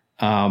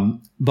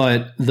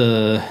 But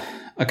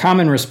a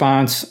common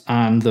response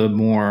on the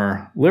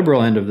more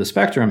liberal end of the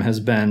spectrum has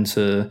been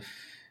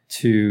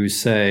to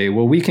say,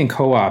 well, we can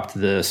co-opt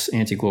this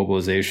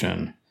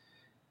anti-globalization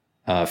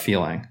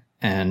feeling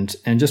and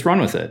just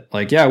run with it.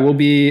 We'll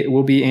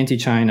be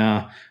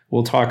anti-China.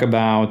 We'll talk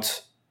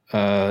about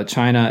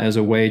China as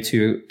a way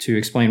to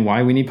explain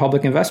why we need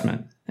public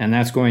investment. And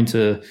that's going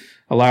to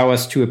allow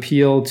us to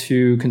appeal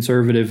to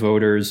conservative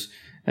voters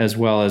as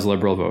well as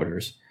liberal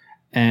voters.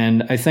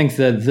 And I think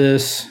that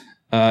this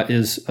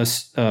is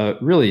a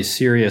really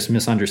serious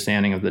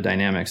misunderstanding of the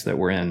dynamics that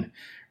we're in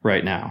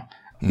right now.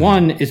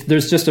 One,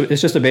 it's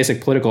just a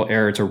basic political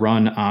error to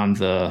run on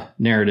the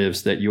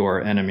narratives that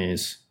your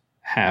enemies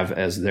have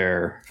as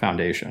their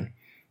foundation,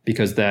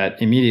 because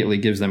that immediately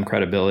gives them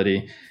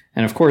credibility.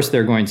 And of course,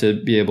 they're going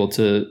to be able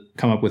to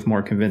come up with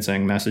more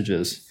convincing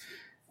messages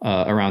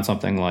around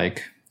something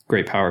like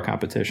great power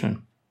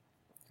competition.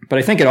 But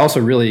I think it also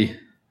really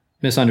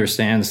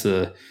misunderstands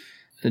the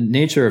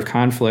nature of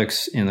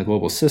conflicts in the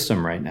global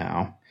system right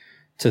now.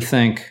 To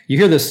think, you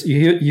hear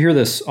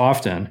this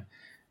often.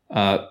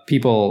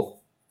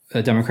 People,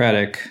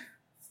 Democratic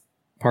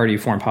Party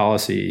foreign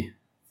policy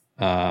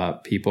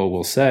people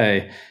will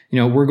say,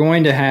 we're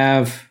going to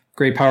have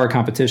great power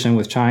competition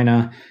with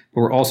China,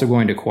 but we're also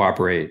going to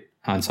cooperate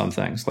on some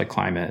things like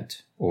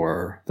climate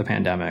or the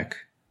pandemic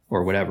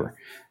or whatever.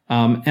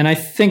 And I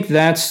think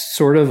that's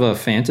sort of a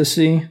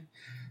fantasy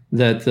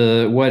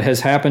that what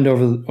has happened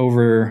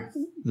over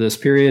this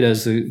period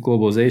as the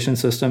globalization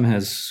system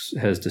has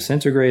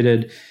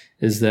disintegrated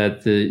is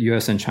that the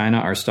U.S. and China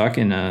are stuck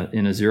in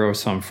a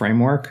zero-sum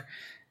framework.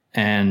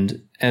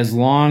 And as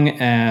long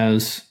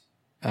as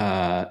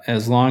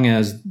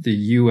the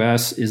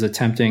U.S. is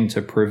attempting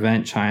to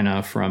prevent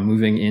China from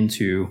moving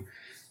into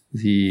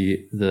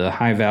the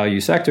high-value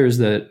sectors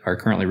that are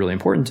currently really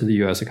important to the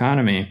U.S.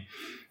 economy,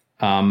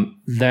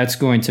 that's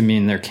going to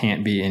mean there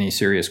can't be any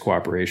serious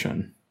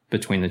cooperation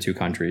between the two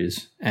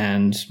countries.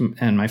 And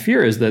my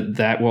fear is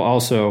that will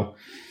also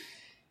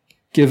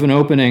give an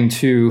opening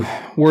to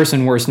worse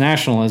and worse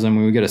nationalism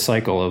when we get a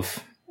cycle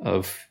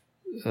of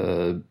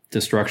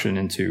destruction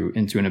into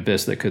an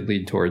abyss that could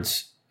lead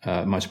towards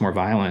much more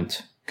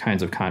violent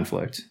kinds of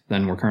conflict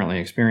than we're currently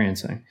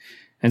experiencing.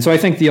 And so I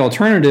think the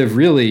alternative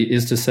really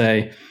is to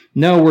say,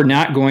 no, we're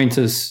not going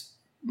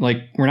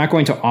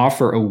to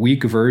offer a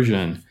weak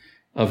version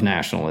of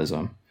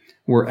nationalism.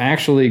 We're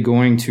actually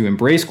going to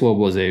embrace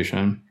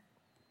globalization,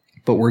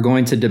 but we're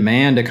going to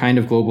demand a kind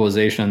of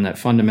globalization that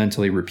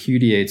fundamentally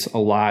repudiates a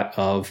lot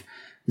of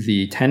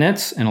the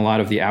tenets and a lot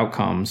of the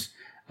outcomes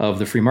of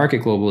the free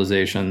market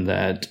globalization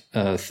that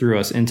threw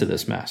us into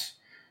this mess.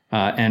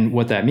 And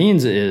what that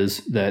means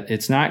is that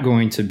it's not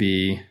going to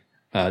be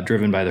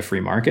driven by the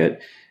free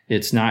market.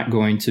 It's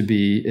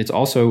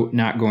also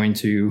not going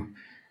to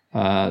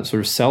sort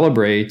of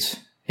celebrate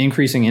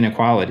increasing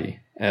inequality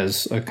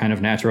as a kind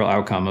of natural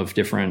outcome of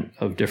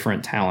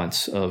different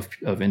talents of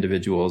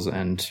individuals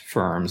and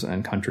firms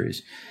and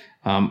countries.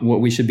 What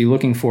we should be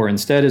looking for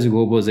instead is a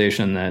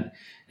globalization that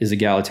is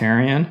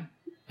egalitarian,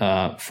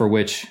 for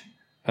which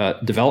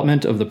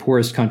development of the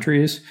poorest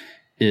countries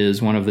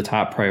is one of the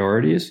top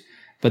priorities,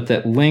 but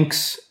that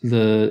links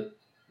the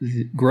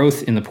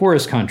growth in the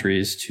poorest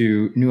countries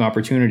to new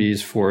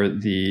opportunities for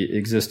the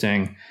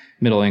existing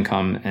middle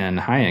income and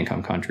high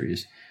income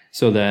countries,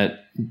 so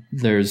that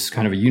there's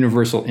kind of a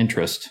universal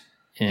interest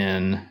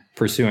in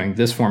pursuing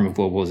this form of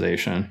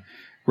globalization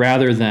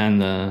rather than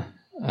the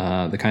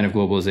kind of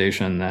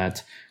globalization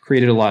that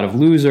created a lot of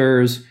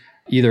losers,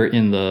 either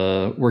in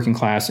the working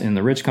class in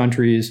the rich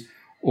countries,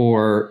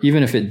 or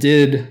even if it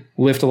did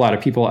lift a lot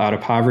of people out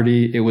of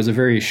poverty, it was a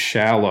very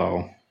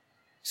shallow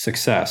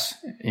success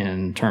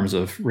in terms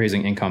of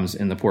raising incomes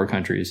in the poor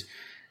countries.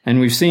 And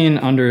we've seen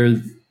under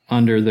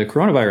the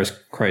coronavirus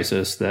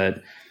crisis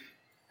that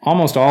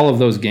almost all of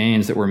those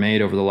gains that were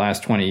made over the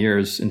last 20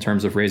 years in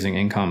terms of raising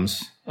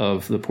incomes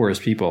of the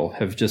poorest people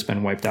have just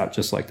been wiped out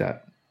just like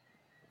that.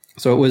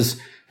 So it was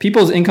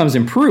people's incomes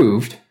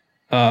improved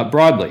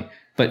broadly,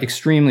 but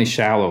extremely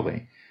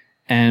shallowly.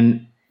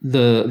 And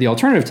the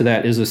alternative to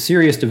that is a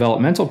serious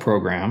developmental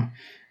program.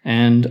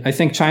 And I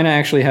think China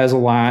actually has a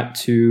lot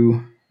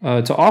to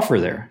offer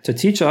there, to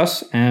teach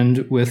us,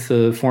 and with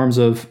the forms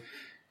of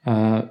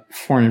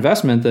foreign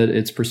investment that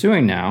it's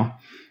pursuing now,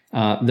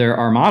 there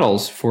are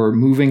models for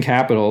moving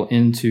capital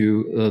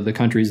into the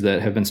countries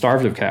that have been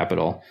starved of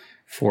capital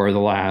for the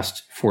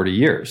last 40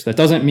 years. That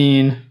doesn't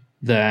mean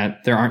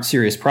that there aren't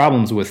serious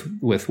problems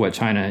with what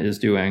China is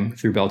doing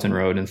through Belt and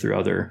Road and through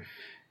other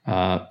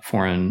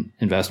foreign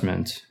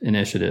investment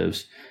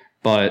initiatives.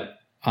 But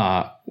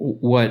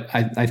what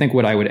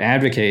I would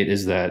advocate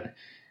is that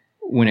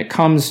when it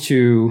comes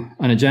to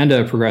an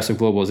agenda of progressive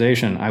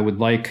globalization, I would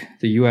like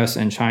the U.S.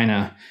 and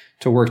China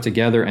to work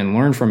together and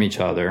learn from each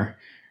other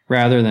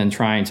rather than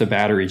trying to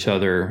batter each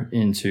other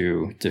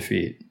into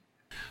defeat.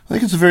 I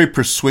think it's a very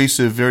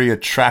persuasive, very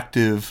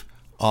attractive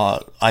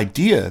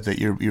idea that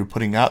you're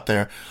putting out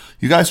there.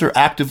 You guys are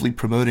actively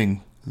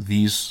promoting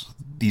these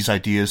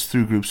ideas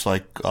through groups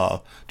like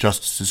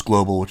Justice is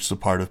Global, which is a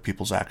part of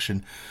People's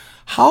Action.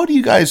 How do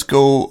you guys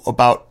go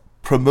about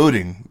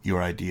promoting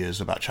your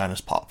ideas about China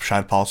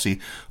policy?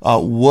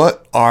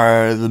 What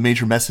are the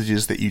major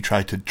messages that you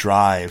try to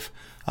drive?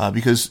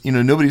 Because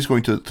nobody's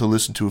going to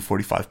listen to a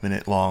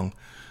 45-minute long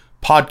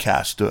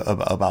podcast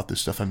about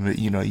this stuff. I mean,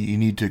 you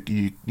need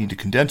to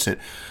condense it.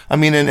 I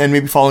mean, and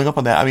maybe following up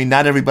on that. I mean,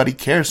 not everybody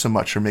cares so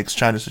much or makes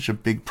China such a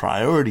big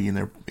priority in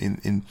their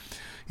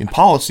in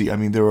policy. I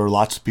mean, there are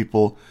lots of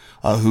people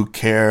who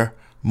care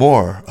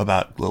more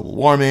about global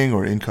warming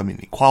or income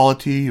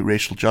inequality,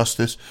 racial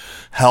justice,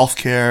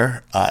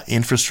 healthcare,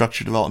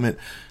 infrastructure development.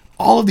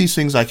 All of these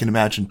things I can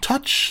imagine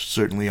touch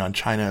certainly on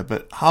China,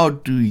 but how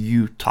do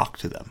you talk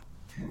to them?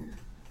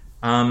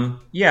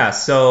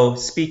 So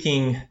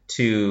speaking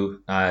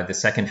to the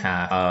second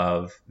half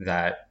of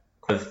that,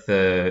 of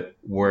the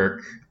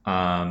work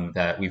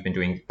that we've been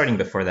doing, starting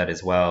before that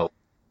as well,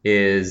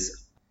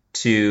 is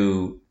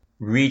to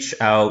reach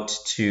out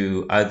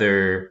to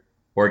other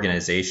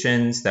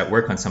organizations that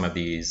work on some of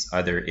these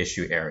other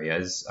issue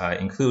areas,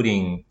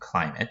 including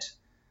climate,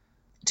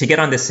 to get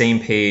on the same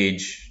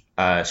page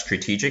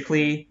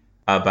strategically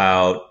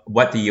about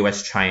what the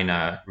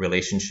U.S.-China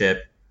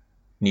relationship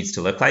needs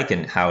to look like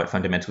and how it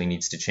fundamentally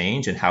needs to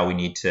change, and how we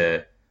need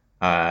to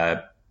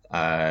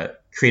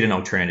create an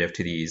alternative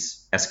to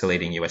these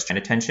escalating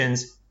U.S.-China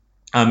tensions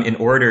in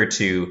order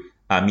to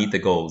meet the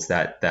goals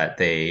that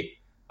they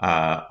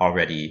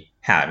already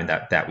have and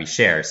that we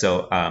share.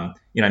 So, I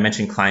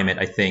mentioned climate.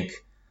 I think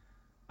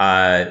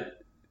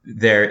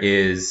there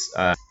is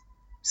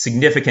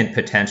significant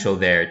potential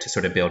there to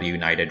sort of build a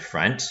united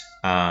front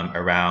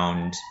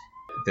around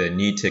the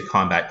need to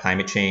combat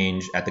climate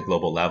change at the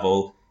global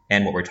level,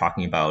 and what we're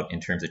talking about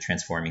in terms of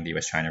transforming the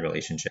U.S.-China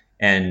relationship.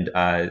 And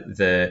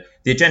the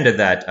agenda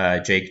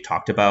that Jake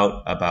talked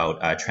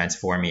about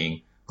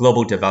transforming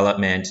global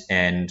development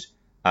and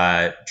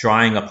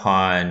drawing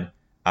upon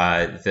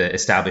the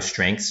established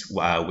strengths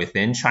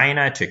within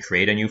China to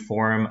create a new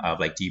form of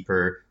like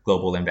deeper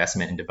global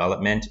investment and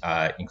development,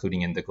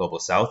 including in the global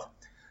South,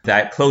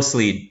 that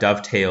closely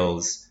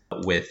dovetails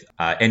with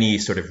any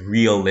sort of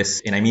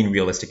realistic, and I mean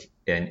realistic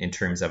in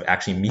terms of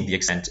actually meet the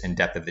extent and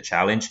depth of the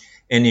challenge,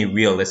 any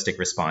realistic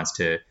response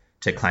to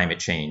climate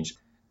change.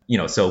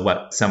 So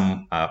what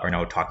some are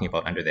now talking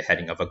about under the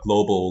heading of a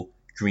global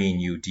Green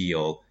New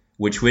Deal,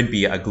 which would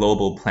be a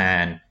global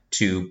plan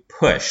to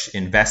push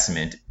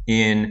investment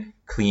in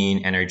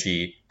clean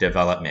energy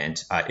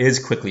development as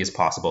quickly as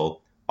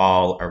possible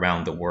all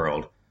around the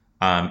world.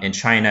 And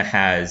China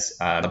has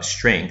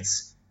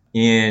strengths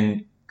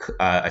in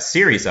a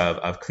series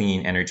of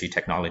clean energy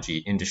technology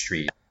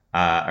industry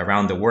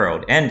around the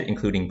world, and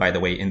including, by the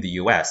way, in the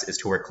US, is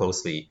to work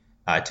closely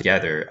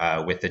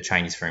together with the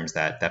Chinese firms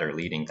that are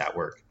leading that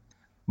work.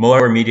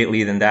 More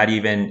immediately than that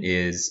even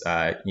is,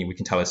 we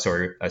can tell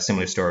a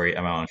similar story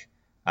around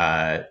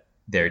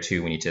there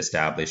too. We need to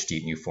establish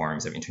deep new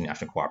forms of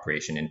international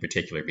cooperation, in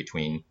particular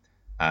between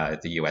the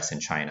US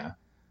and China.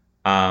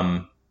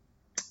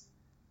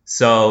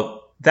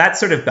 So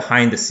that's sort of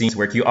behind the scenes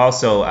work. You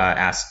also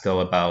asked, though,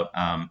 about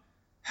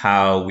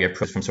how we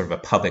approach from sort of a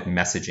public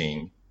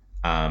messaging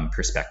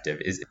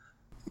perspective.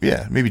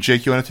 Maybe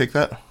Jake, you want to take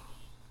that?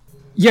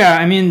 Yeah,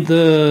 I mean,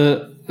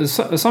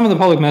 some of the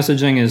public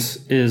messaging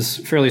is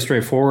fairly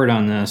straightforward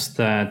on this.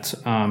 That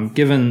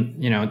given,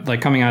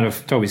 like coming out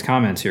of Toby's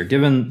comments here,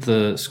 given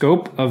the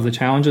scope of the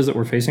challenges that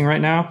we're facing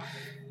right now,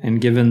 and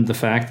given the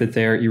fact that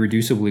they're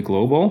irreducibly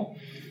global,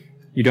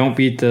 you don't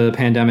beat the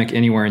pandemic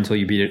anywhere until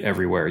you beat it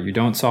everywhere. You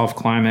don't solve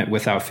climate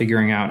without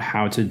figuring out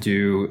how to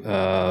do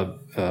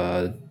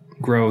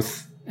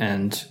growth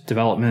and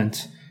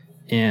development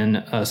in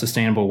a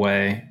sustainable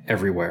way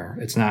everywhere.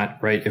 It's not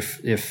right.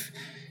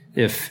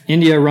 If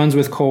India runs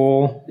with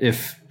coal,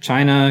 if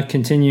China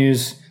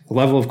continues the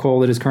level of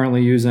coal it is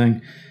currently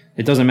using,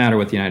 it doesn't matter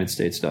what the United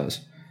States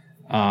does.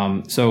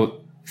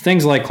 So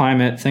things like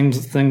climate,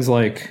 things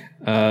like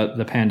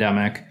the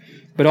pandemic,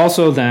 but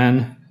also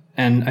then,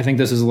 and I think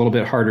this is a little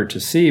bit harder to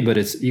see, but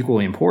it's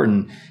equally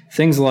important,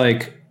 things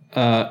like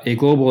a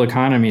global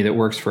economy that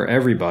works for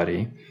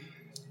everybody,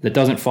 that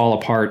doesn't fall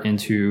apart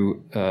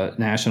into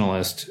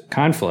nationalist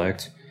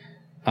conflict,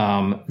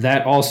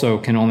 that also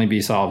can only be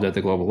solved at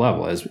the global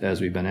level,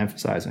 as we've been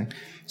emphasizing.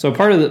 So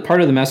part of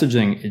the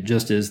messaging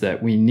just is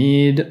that we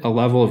need a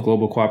level of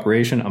global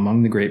cooperation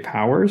among the great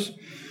powers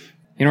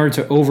in order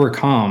to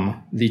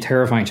overcome the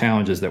terrifying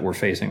challenges that we're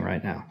facing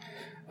right now.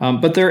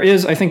 But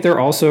I think there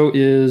also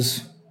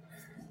is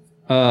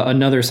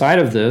another side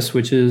of this,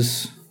 which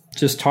is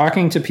just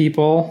talking to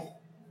people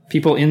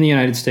in the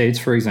United States,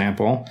 for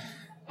example,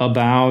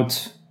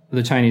 about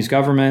the Chinese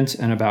government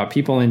and about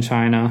people in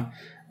China.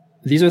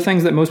 These are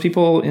things that most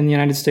people in the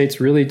United States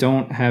really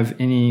don't have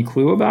any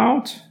clue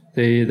about.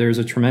 There's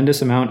a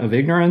tremendous amount of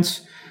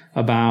ignorance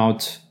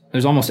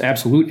there's almost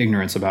absolute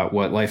ignorance about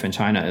what life in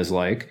China is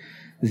like.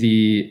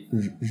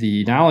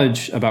 The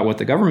knowledge about what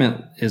the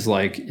government is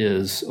like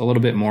is a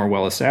little bit more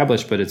well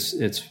established, but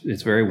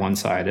it's very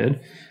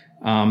one-sided.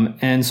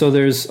 And so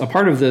there's a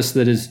part of this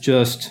that is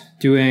just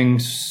doing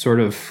sort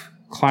of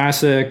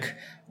classic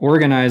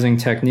organizing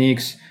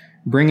techniques,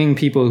 bringing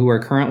people who are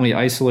currently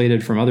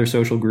isolated from other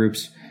social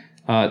groups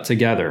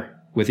together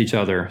with each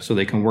other so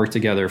they can work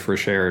together for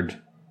shared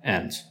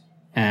ends.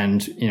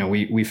 And,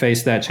 we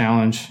face that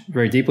challenge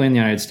very deeply in the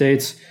United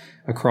States.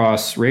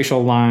 across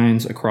racial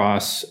lines,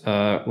 across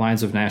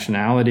lines of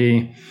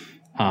nationality,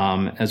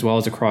 as well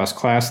as across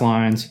class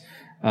lines.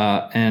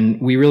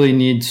 And we really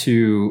need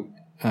to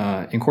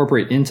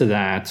incorporate into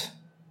that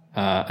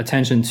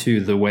attention to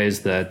the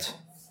ways that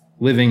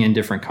living in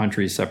different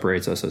countries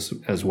separates us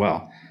as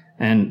well.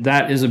 And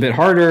that is a bit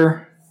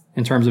harder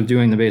in terms of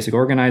doing the basic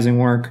organizing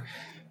work.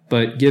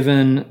 But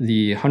given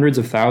the hundreds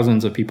of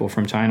thousands of people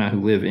from China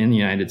who live in the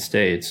United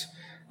States,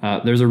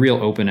 there's a real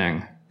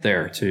opening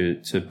there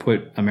to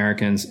put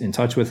Americans in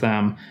touch with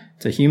them,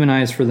 to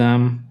humanize for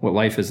them what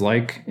life is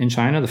like in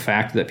China, the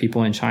fact that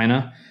people in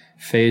China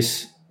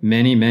face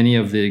many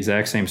of the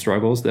exact same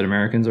struggles that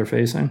Americans are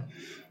facing.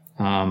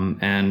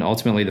 And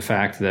ultimately the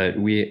fact that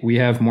we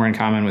have more in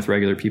common with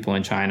regular people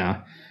in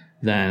China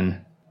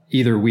than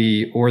either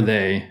we or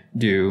they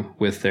do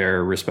with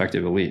their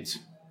respective elites.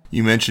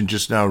 You mentioned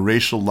just now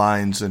racial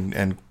lines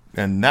and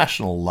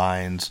national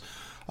lines.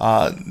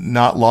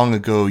 Not long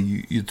ago,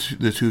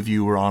 the two of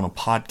you were on a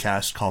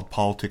podcast called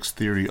Politics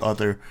Theory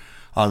Other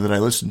that I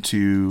listened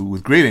to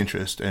with great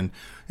interest, and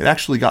it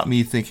actually got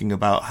me thinking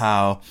about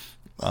how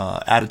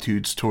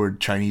attitudes toward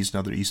Chinese and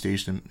other East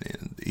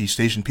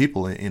Asian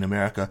people in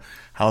America,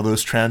 how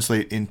those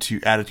translate into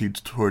attitudes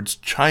towards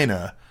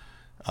China,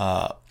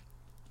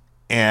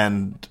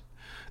 and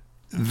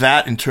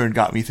that in turn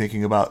got me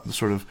thinking about the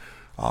sort of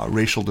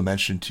racial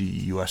dimension to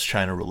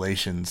U.S.-China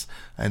relations.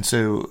 And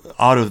so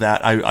out of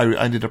that, I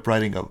ended up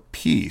writing a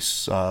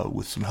piece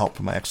with some help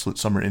from my excellent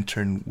summer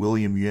intern,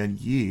 William Yuan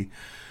Yi,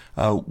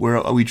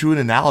 where we drew an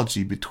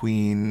analogy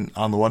between,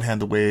 on the one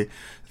hand, the way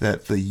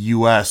that the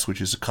U.S.,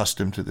 which is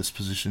accustomed to this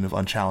position of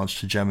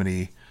unchallenged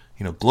hegemony,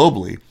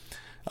 globally,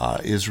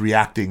 is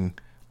reacting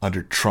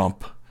under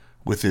Trump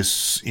with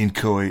this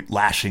inchoate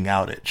lashing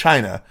out at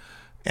China,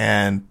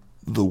 and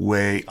the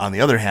way, on the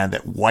other hand,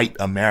 that white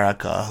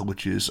America,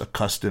 which is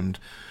accustomed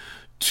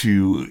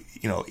to,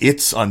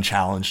 its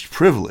unchallenged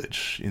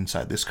privilege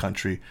inside this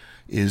country,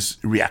 is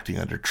reacting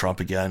under Trump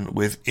again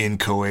with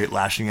inchoate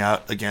lashing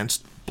out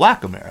against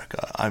Black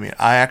America. I mean,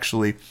 I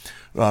actually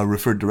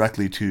referred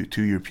directly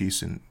to your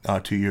piece and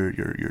to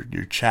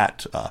your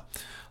chat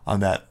on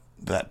that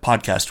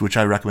podcast, which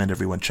I recommend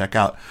everyone check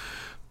out.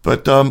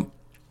 But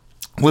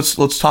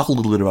let's talk a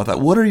little bit about that.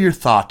 What are your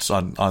thoughts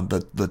on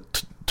the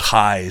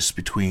ties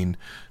between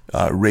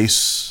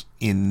race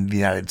in the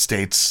United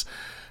States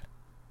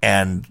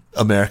and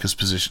America's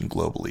position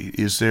globally?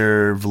 Is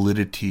there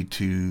validity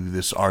to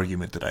this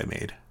argument that I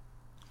made?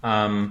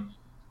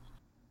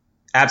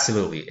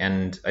 Absolutely.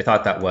 And I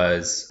thought that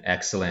was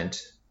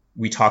excellent.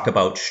 We talk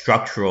about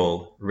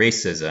structural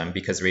racism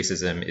because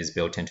racism is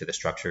built into the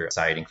structure of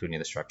society, including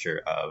the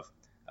structure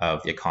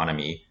of the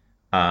economy.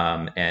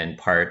 And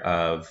part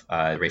of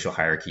the racial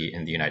hierarchy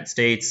in the United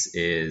States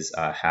is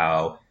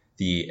how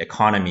the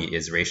economy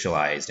is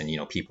racialized,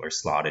 and people are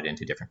slotted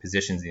into different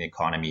positions in the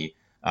economy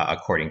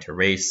according to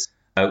race.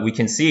 We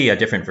can see a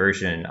different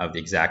version of the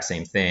exact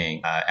same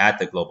thing at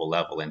the global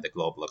level in the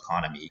global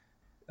economy.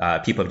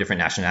 People of different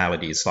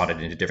nationalities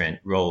slotted into different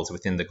roles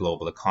within the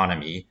global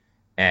economy,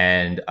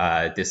 and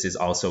this is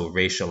also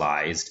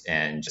racialized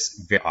in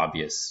just very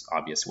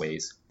obvious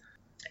ways.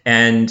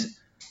 And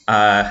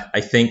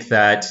I think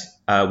that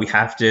we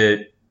have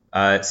to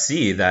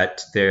see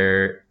that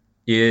there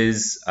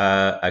is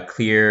a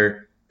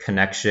clear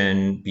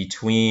connection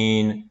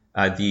between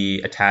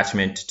the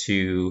attachment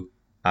to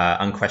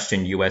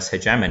unquestioned U.S.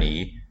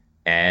 hegemony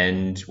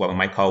and what we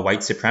might call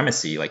white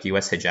supremacy. Like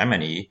U.S.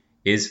 hegemony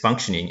is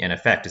functioning in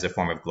effect as a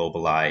form of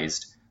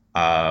globalized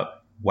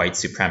white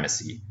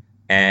supremacy.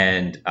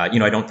 And, I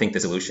don't think the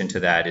solution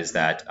to that is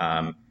that,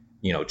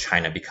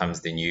 China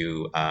becomes the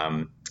new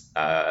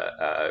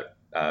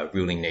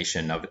ruling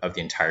nation of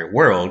the entire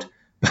world.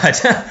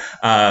 But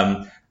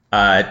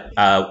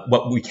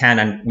what we can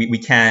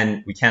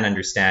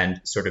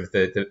understand sort of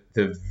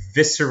the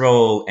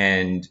visceral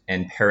and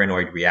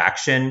paranoid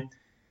reaction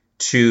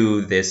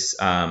to this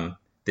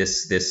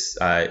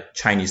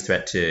Chinese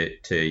threat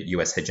to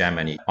U.S.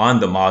 hegemony on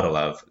the model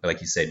of,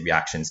 like you said,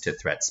 reactions to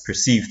threats,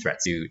 perceived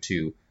threats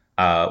to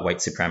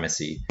white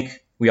supremacy.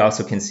 We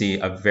also can see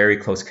a very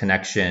close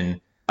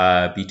connection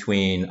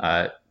between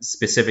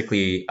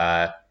specifically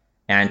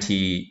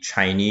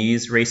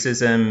anti-Chinese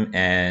racism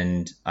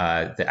and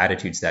the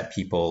attitudes that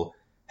people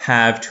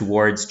have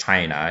towards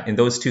China. And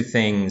those two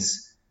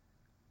things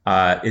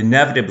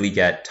inevitably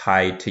get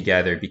tied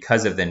together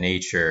because of the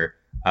nature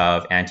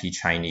of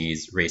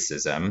anti-Chinese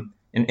racism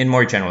and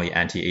more generally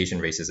anti-Asian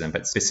racism,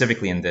 but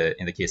specifically in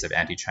the case of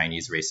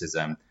anti-Chinese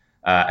racism,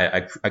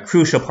 a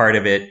crucial part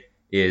of it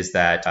is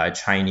that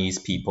Chinese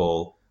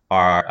people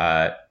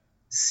are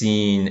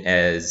seen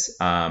as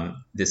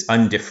this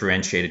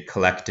undifferentiated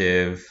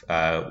collective,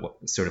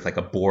 sort of like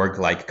a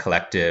Borg-like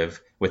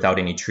collective without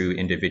any true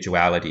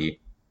individuality.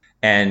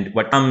 And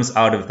what comes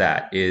out of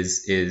that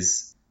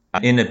is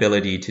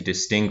inability to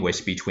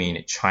distinguish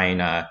between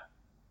China,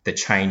 the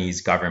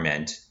Chinese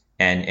government,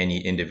 and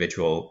any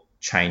individual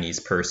Chinese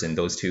person.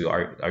 Those two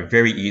are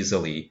very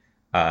easily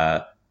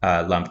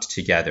lumped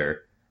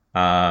together.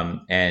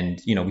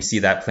 And, we see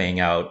that playing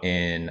out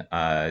in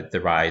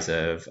the rise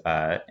of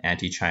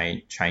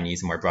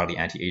anti-Chinese and more broadly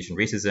anti-Asian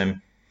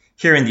racism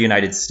here in the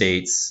United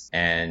States.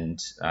 And,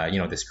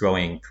 this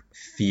growing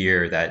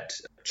fear that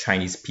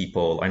Chinese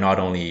people are not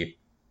only,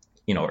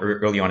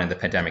 early on in the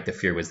pandemic, the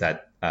fear was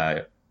that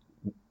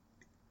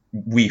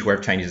we who are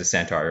of Chinese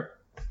descent are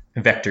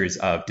vectors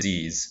of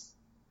disease.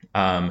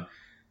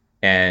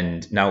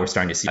 And now we're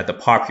starting to see at the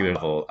popular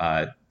level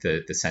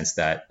the sense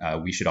that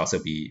we should also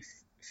be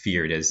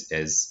feared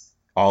as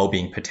all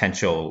being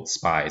potential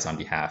spies on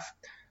behalf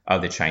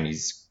of the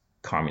Chinese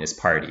Communist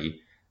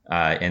Party.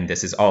 And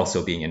this is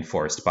also being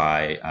enforced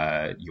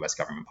by U.S.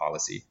 government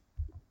policy.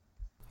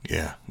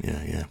 Yeah.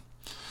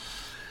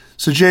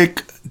 So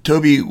Jake,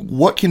 Toby,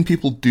 what can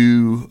people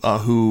do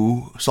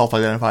who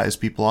self-identify as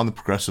people on the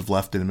progressive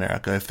left in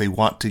America if they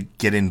want to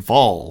get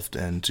involved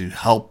and to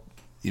help,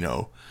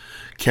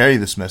 carry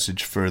this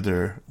message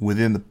further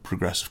within the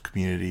progressive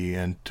community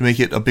and to make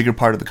it a bigger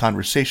part of the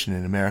conversation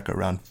in America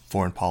around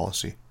foreign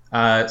policy?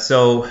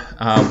 So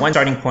one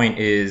starting point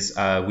is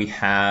we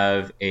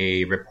have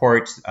a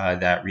report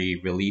that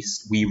we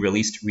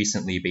released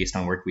recently based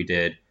on work we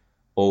did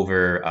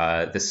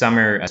over the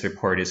summer. This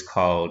report is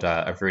called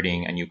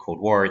Averting a New Cold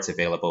War. It's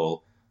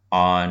available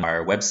on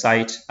our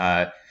website.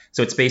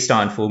 So it's based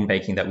on phone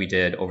banking that we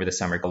did over the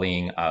summer,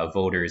 calling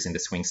voters in the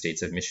swing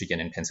states of Michigan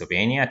and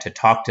Pennsylvania to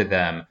talk to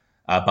them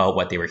about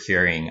what they were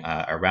hearing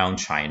around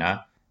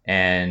China.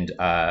 And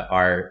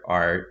our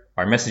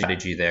message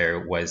strategy there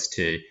was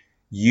to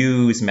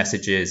use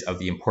messages of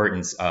the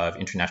importance of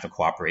international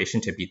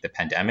cooperation to beat the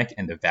pandemic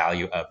and the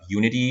value of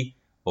unity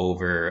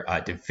over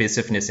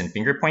divisiveness and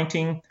finger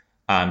pointing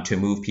to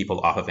move people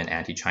off of an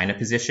anti-China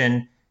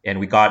position. And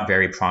we got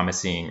very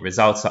promising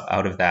results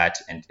out of that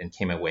and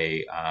came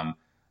away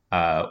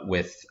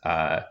with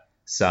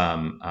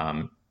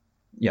some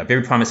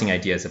very promising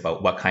ideas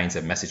about what kinds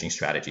of messaging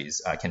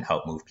strategies can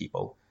help move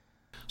people.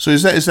 So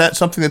is that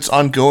something that's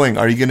ongoing?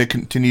 Are you going to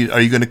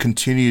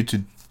continue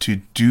to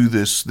do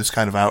this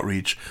kind of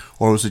outreach,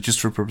 or was it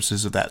just for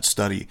purposes of that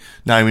study?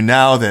 Now,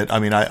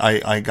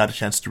 I got a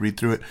chance to read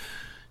through it.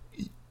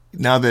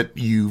 Now that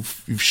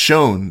you've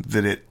shown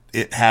that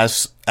it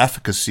has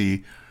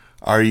efficacy,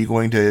 are you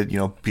going to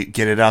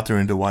get it out there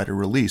into wider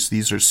release?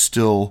 These are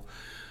still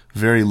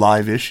very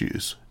live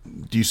issues.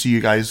 Do you see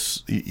you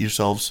guys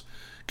yourselves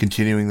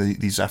continuing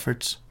these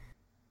efforts?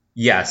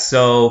 Yeah.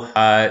 So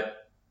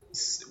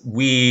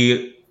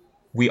we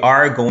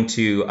are going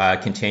to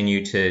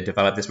continue to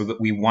develop this.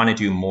 We want to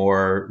do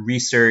more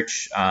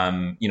research.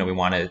 We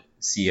want to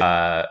see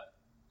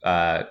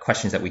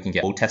questions that we can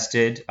get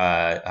tested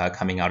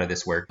coming out of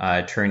this work,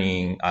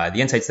 turning the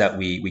insights that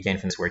we gain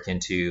from this work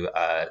into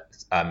a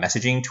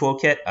messaging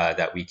toolkit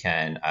that we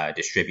can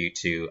distribute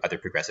to other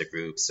progressive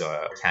groups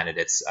or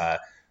candidates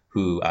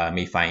who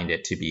may find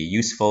it to be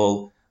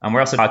useful. We're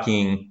also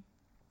talking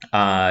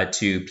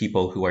to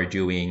people who are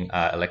doing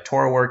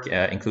electoral work,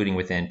 including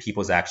within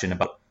People's Action,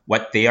 about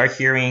what they are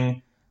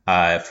hearing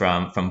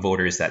from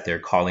voters that they're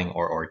calling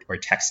or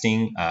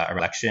texting a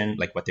election,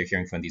 like what they're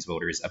hearing from these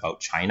voters about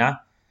China.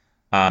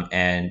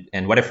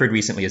 And what I've heard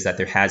recently is that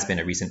there has been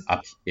a recent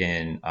up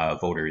in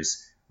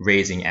voters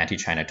raising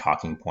anti-China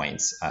talking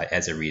points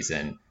as a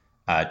reason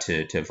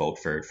to vote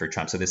for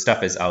Trump. So this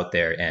stuff is out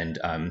there, and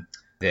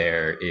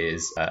there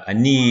is a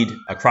need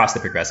across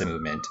the progressive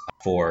movement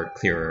for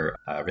clearer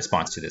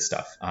response to this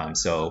stuff.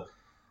 So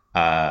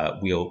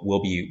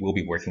we'll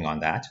be working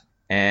on that.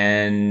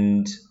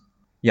 And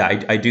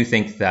yeah, I do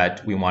think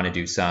that we want to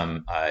do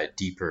some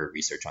deeper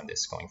research on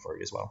this going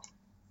forward as well.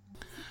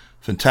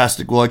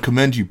 Fantastic. Well, I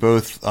commend you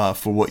both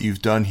for what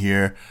you've done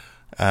here,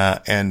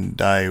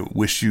 and I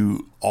wish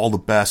you all the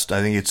best.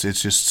 I think it's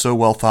just so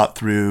well thought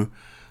through,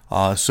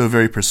 so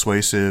very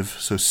persuasive,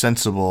 so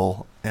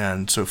sensible,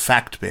 and so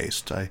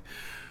fact-based. I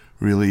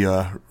really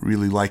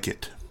like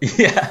it.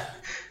 Yeah.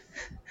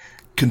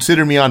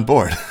 Consider me on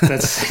board.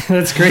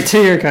 That's great to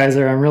hear,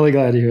 Kaiser. I'm really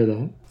glad to hear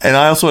that. And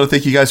I also want to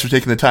thank you guys for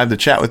taking the time to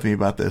chat with me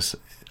about this.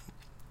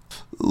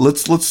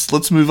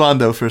 Let's move on,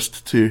 though,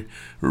 first to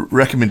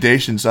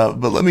recommendations.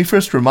 But let me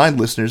first remind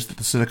listeners that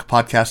the Sinica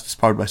podcast is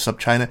powered by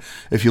SupChina.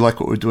 If you like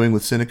what we're doing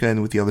with Sinica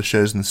and with the other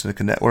shows in the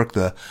Sinica network,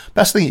 the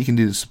best thing you can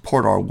do to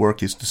support our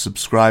work is to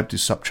subscribe to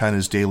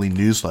SupChina's daily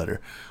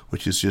newsletter,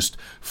 which is just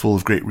full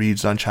of great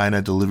reads on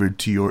China delivered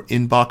to your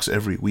inbox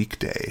every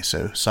weekday.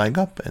 So sign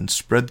up and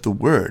spread the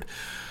word.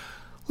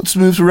 Let's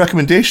move to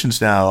recommendations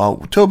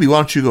now. Toby, why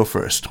don't you go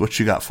first? What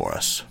you got for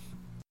us?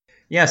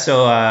 Yeah,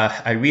 so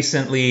I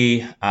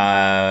recently,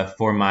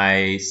 for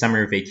my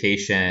summer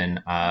vacation,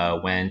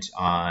 went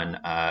on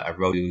a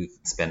road to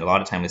spend a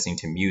lot of time listening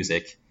to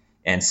music.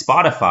 And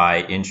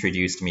Spotify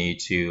introduced me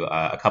to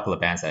a couple of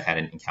bands that I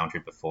hadn't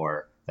encountered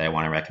before that I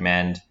want to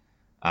recommend.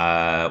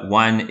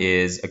 One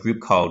is a group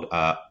called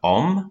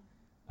Om,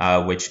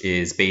 which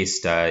is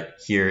based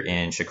here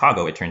in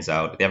Chicago, it turns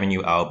out. They have a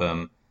new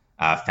album,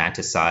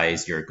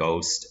 Fantasize Your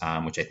Ghost,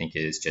 which I think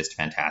is just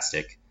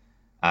fantastic.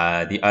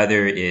 The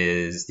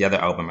other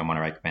album I want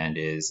to recommend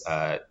is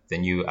the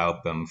new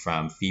album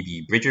from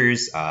Phoebe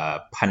Bridgers,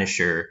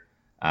 Punisher,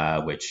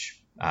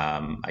 which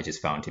I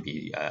just found to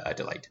be a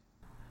delight.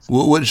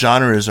 What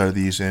genres are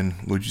these in,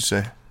 would you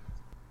say?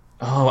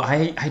 Oh,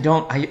 I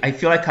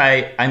feel like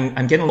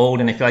I'm getting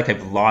old, and I feel like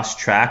I've lost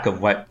track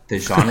of what the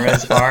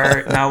genres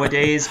are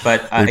nowadays.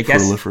 But I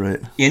guess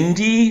proliferate.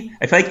 Indie.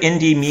 I feel like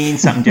indie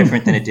means something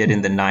different than it did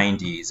in the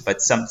 '90s.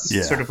 But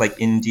sort of like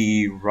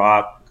indie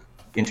rock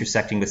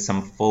intersecting with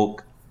some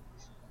folk.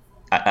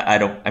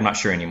 I'm not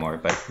sure anymore,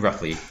 but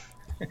roughly.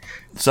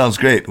 Sounds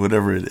great.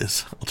 Whatever it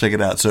is, I'll check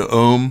it out. So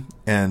Ohm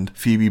and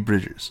Phoebe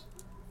Bridgers.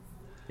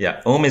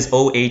 Yeah, Ohm is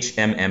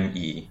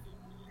OHMME.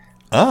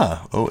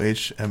 Ah,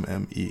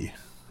 OHMME.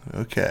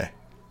 Okay.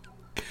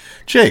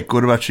 Jake,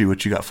 what about you?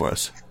 What you got for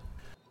us?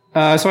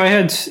 So I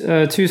had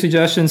two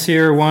suggestions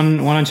here, one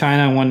on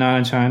China and one not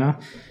in China.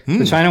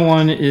 The China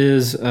one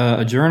is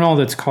a journal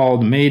that's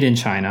called Made in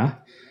China,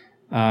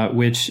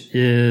 which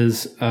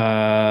is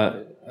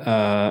a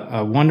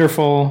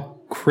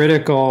wonderful,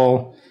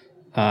 critical,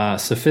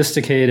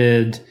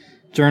 sophisticated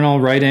journal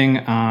writing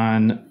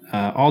on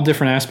all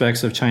different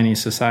aspects of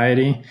Chinese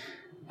society.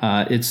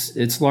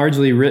 It's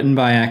largely written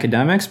by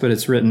academics, but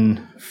it's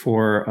written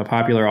for a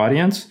popular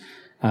audience.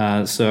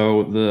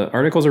 So the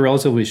articles are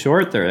relatively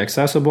short; they're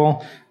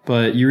accessible,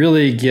 but you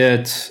really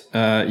get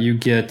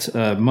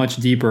a much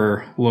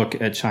deeper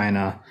look at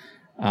China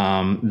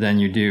than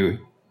you do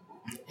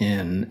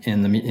in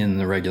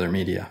the regular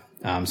media.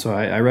 So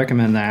I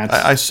recommend that.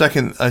 I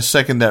second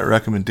that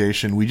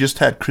recommendation. We just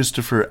had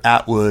Christopher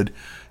Atwood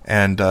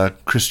and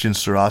Christian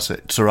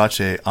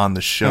Sarace on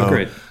the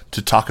show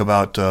to talk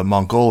about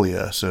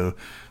Mongolia. So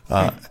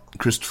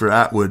Christopher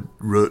Atwood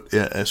wrote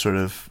a sort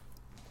of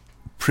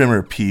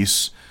primer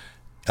piece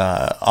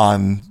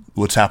on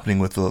what's happening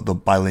with the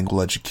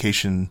bilingual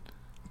education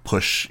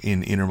push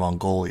in Inner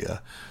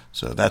Mongolia.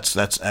 So that's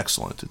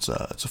excellent. It's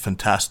a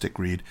fantastic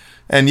read,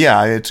 and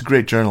yeah, it's a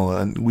great journal.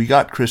 And we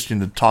got Christian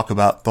to talk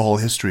about the whole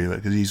history of it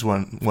because he's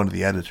one of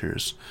the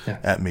editors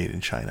at Made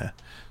in China.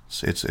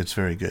 It's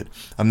very good.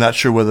 I'm not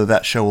sure whether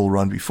that show will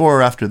run before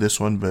or after this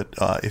one, but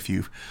if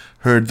you've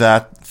heard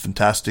that,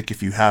 fantastic.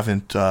 If you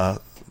haven't,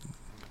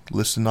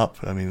 listen up.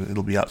 I mean,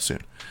 it'll be out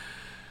soon.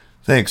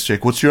 Thanks,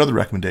 Jake. What's your other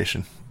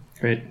recommendation?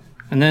 Great.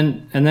 And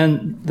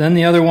then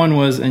the other one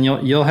was, and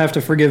you'll have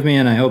to forgive me,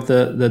 and I hope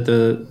that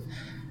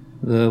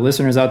the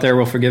listeners out there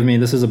will forgive me.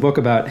 This is a book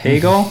about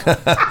Hegel.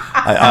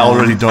 I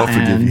already don't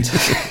forgive you.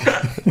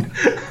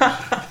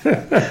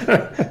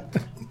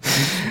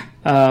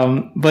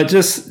 But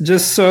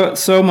just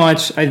so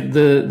much.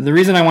 The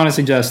reason I want to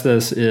suggest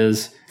this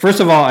is, first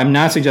of all, I'm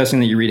not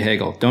suggesting that you read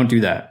Hegel. Don't do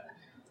that.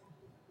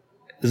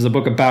 This is a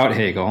book about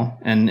Hegel,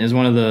 and is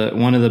one of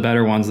the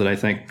better ones that I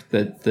think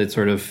that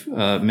sort of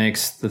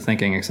makes the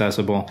thinking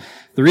accessible.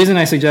 The reason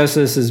I suggest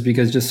this is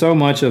because just so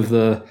much of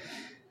the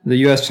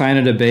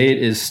U.S.-China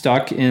debate is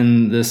stuck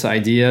in this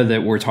idea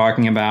that we're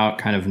talking about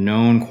kind of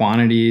known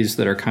quantities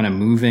that are kind of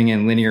moving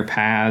in linear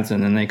paths,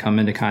 and then they come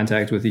into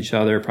contact with each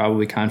other,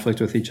 probably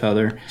conflict with each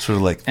other. Sort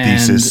of like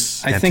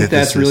thesis, and I think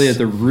that's really at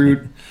the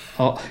root.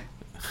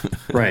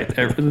 Right.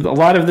 A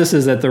lot of this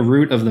is at the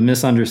root of the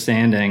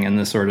misunderstanding and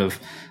the sort of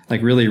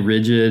like really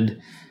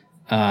rigid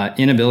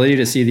inability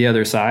to see the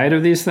other side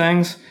of these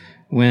things,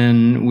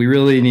 when we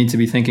really need to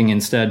be thinking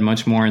instead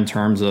much more in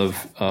terms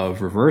of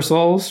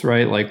reversals,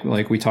 right?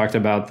 Like we talked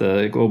about,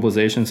 the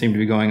globalization seemed to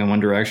be going in one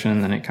direction,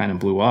 and then it kind of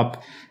blew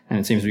up, and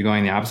it seems to be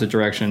going the opposite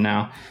direction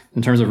now,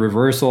 in terms of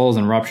reversals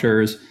and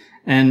ruptures,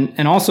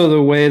 and also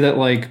the way that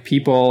like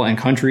people and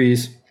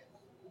countries,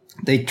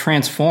 they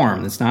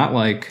transform. It's not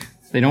like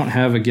they don't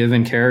have a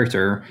given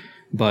character,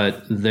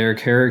 but their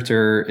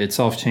character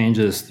itself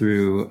changes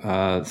through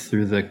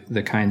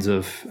the kinds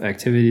of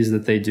activities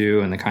that they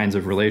do and the kinds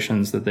of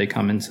relations that they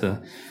come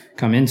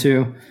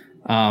into.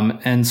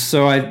 And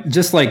so I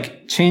just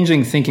like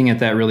changing thinking at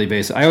that really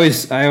basic. I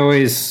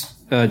always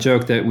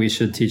joke that we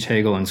should teach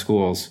Hegel in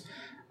schools.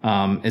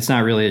 It's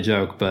not really a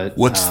joke, but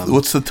what's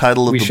the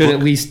title of the book? We should at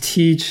least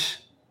teach.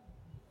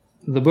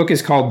 The book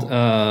is called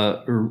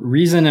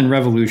Reason and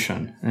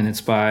Revolution, and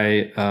it's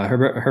by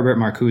Herbert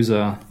Marcuse,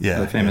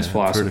 the famous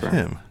philosopher. I've heard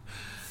of him.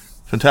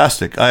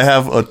 Fantastic. I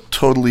have a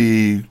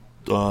totally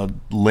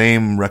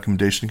lame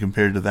recommendation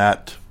compared to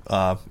that.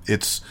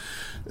 It's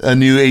a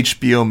new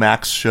HBO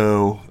Max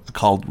show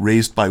called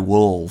Raised by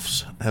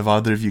Wolves. Have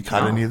either of you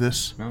caught any of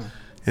this? No.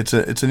 It's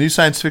a new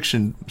science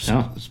fiction.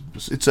 No.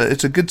 It's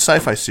a good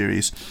sci-fi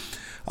series.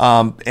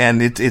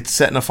 And it's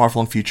set in a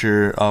far-flung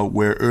future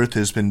where Earth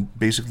has been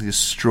basically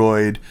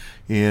destroyed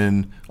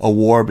in a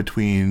war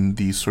between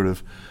these sort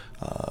of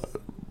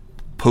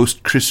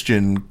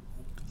post-Christian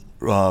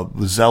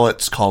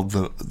zealots called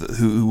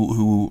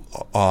who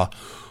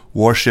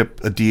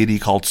worship a deity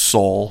called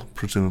Sol,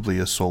 presumably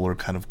a solar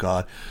kind of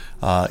god,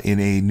 in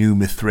a new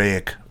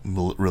Mithraic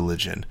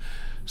religion.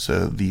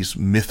 So these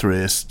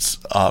Mithraists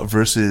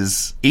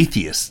versus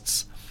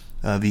atheists.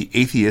 The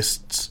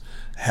atheists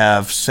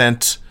have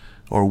sent,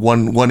 or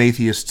one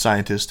atheist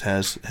scientist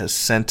has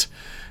sent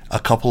a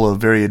couple of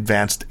very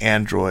advanced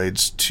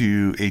androids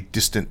to a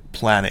distant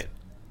planet,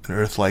 an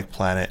Earth-like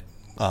planet,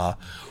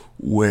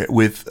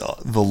 with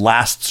the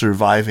last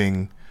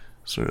surviving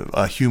sort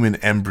of human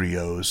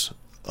embryos,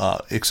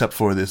 except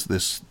for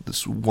this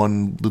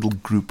one little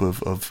group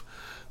of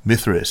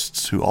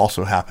Mithrists who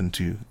also happen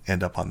to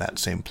end up on that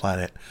same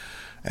planet,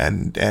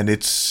 and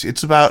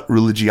it's about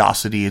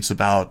religiosity. It's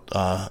about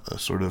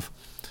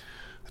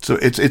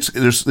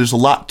there's a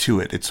lot to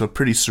it. It's a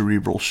pretty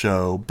cerebral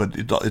show, but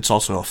it's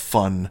also a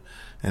fun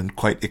and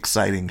quite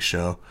exciting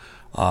show.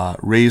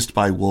 Raised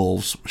by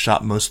wolves,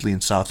 shot mostly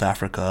in South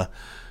Africa,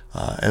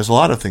 as a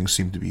lot of things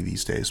seem to be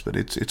these days. But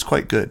it's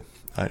quite good.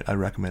 I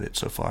recommend it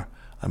so far.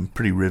 I'm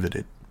pretty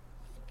riveted.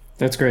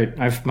 That's great.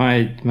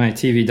 My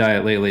TV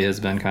diet lately has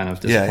been kind of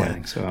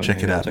disappointing. Yeah. So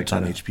check it out. It's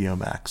on HBO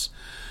Max.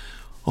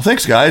 Well,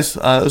 thanks, guys.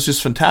 It was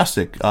just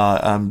fantastic.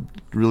 I'm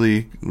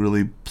really,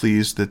 really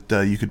pleased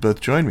that you could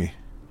both join me.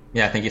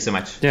 Yeah, thank you so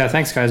much. Yeah,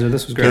 thanks, Kaiser.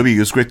 This was great. Toby, it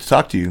was great to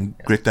talk to you.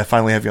 Great to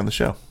finally have you on the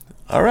show.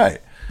 All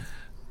right.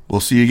 We'll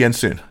see you again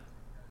soon.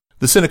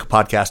 The Sinica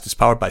Podcast is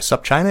powered by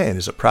SupChina and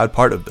is a proud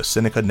part of the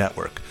Sinica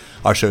Network.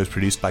 Our show is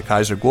produced by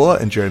Kaiser Kuo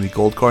and Jeremy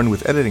Goldkorn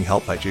with editing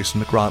help by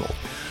Jason McRonald.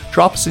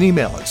 Drop us an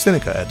email at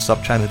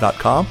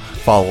sinica@supchina.com,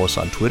 follow us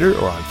on Twitter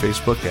or on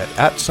Facebook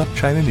at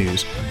SupChina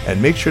News,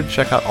 and make sure to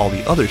check out all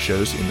the other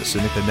shows in the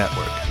Sinica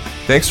Network.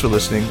 Thanks for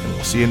listening, and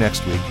we'll see you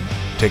next week.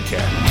 Take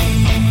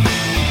care.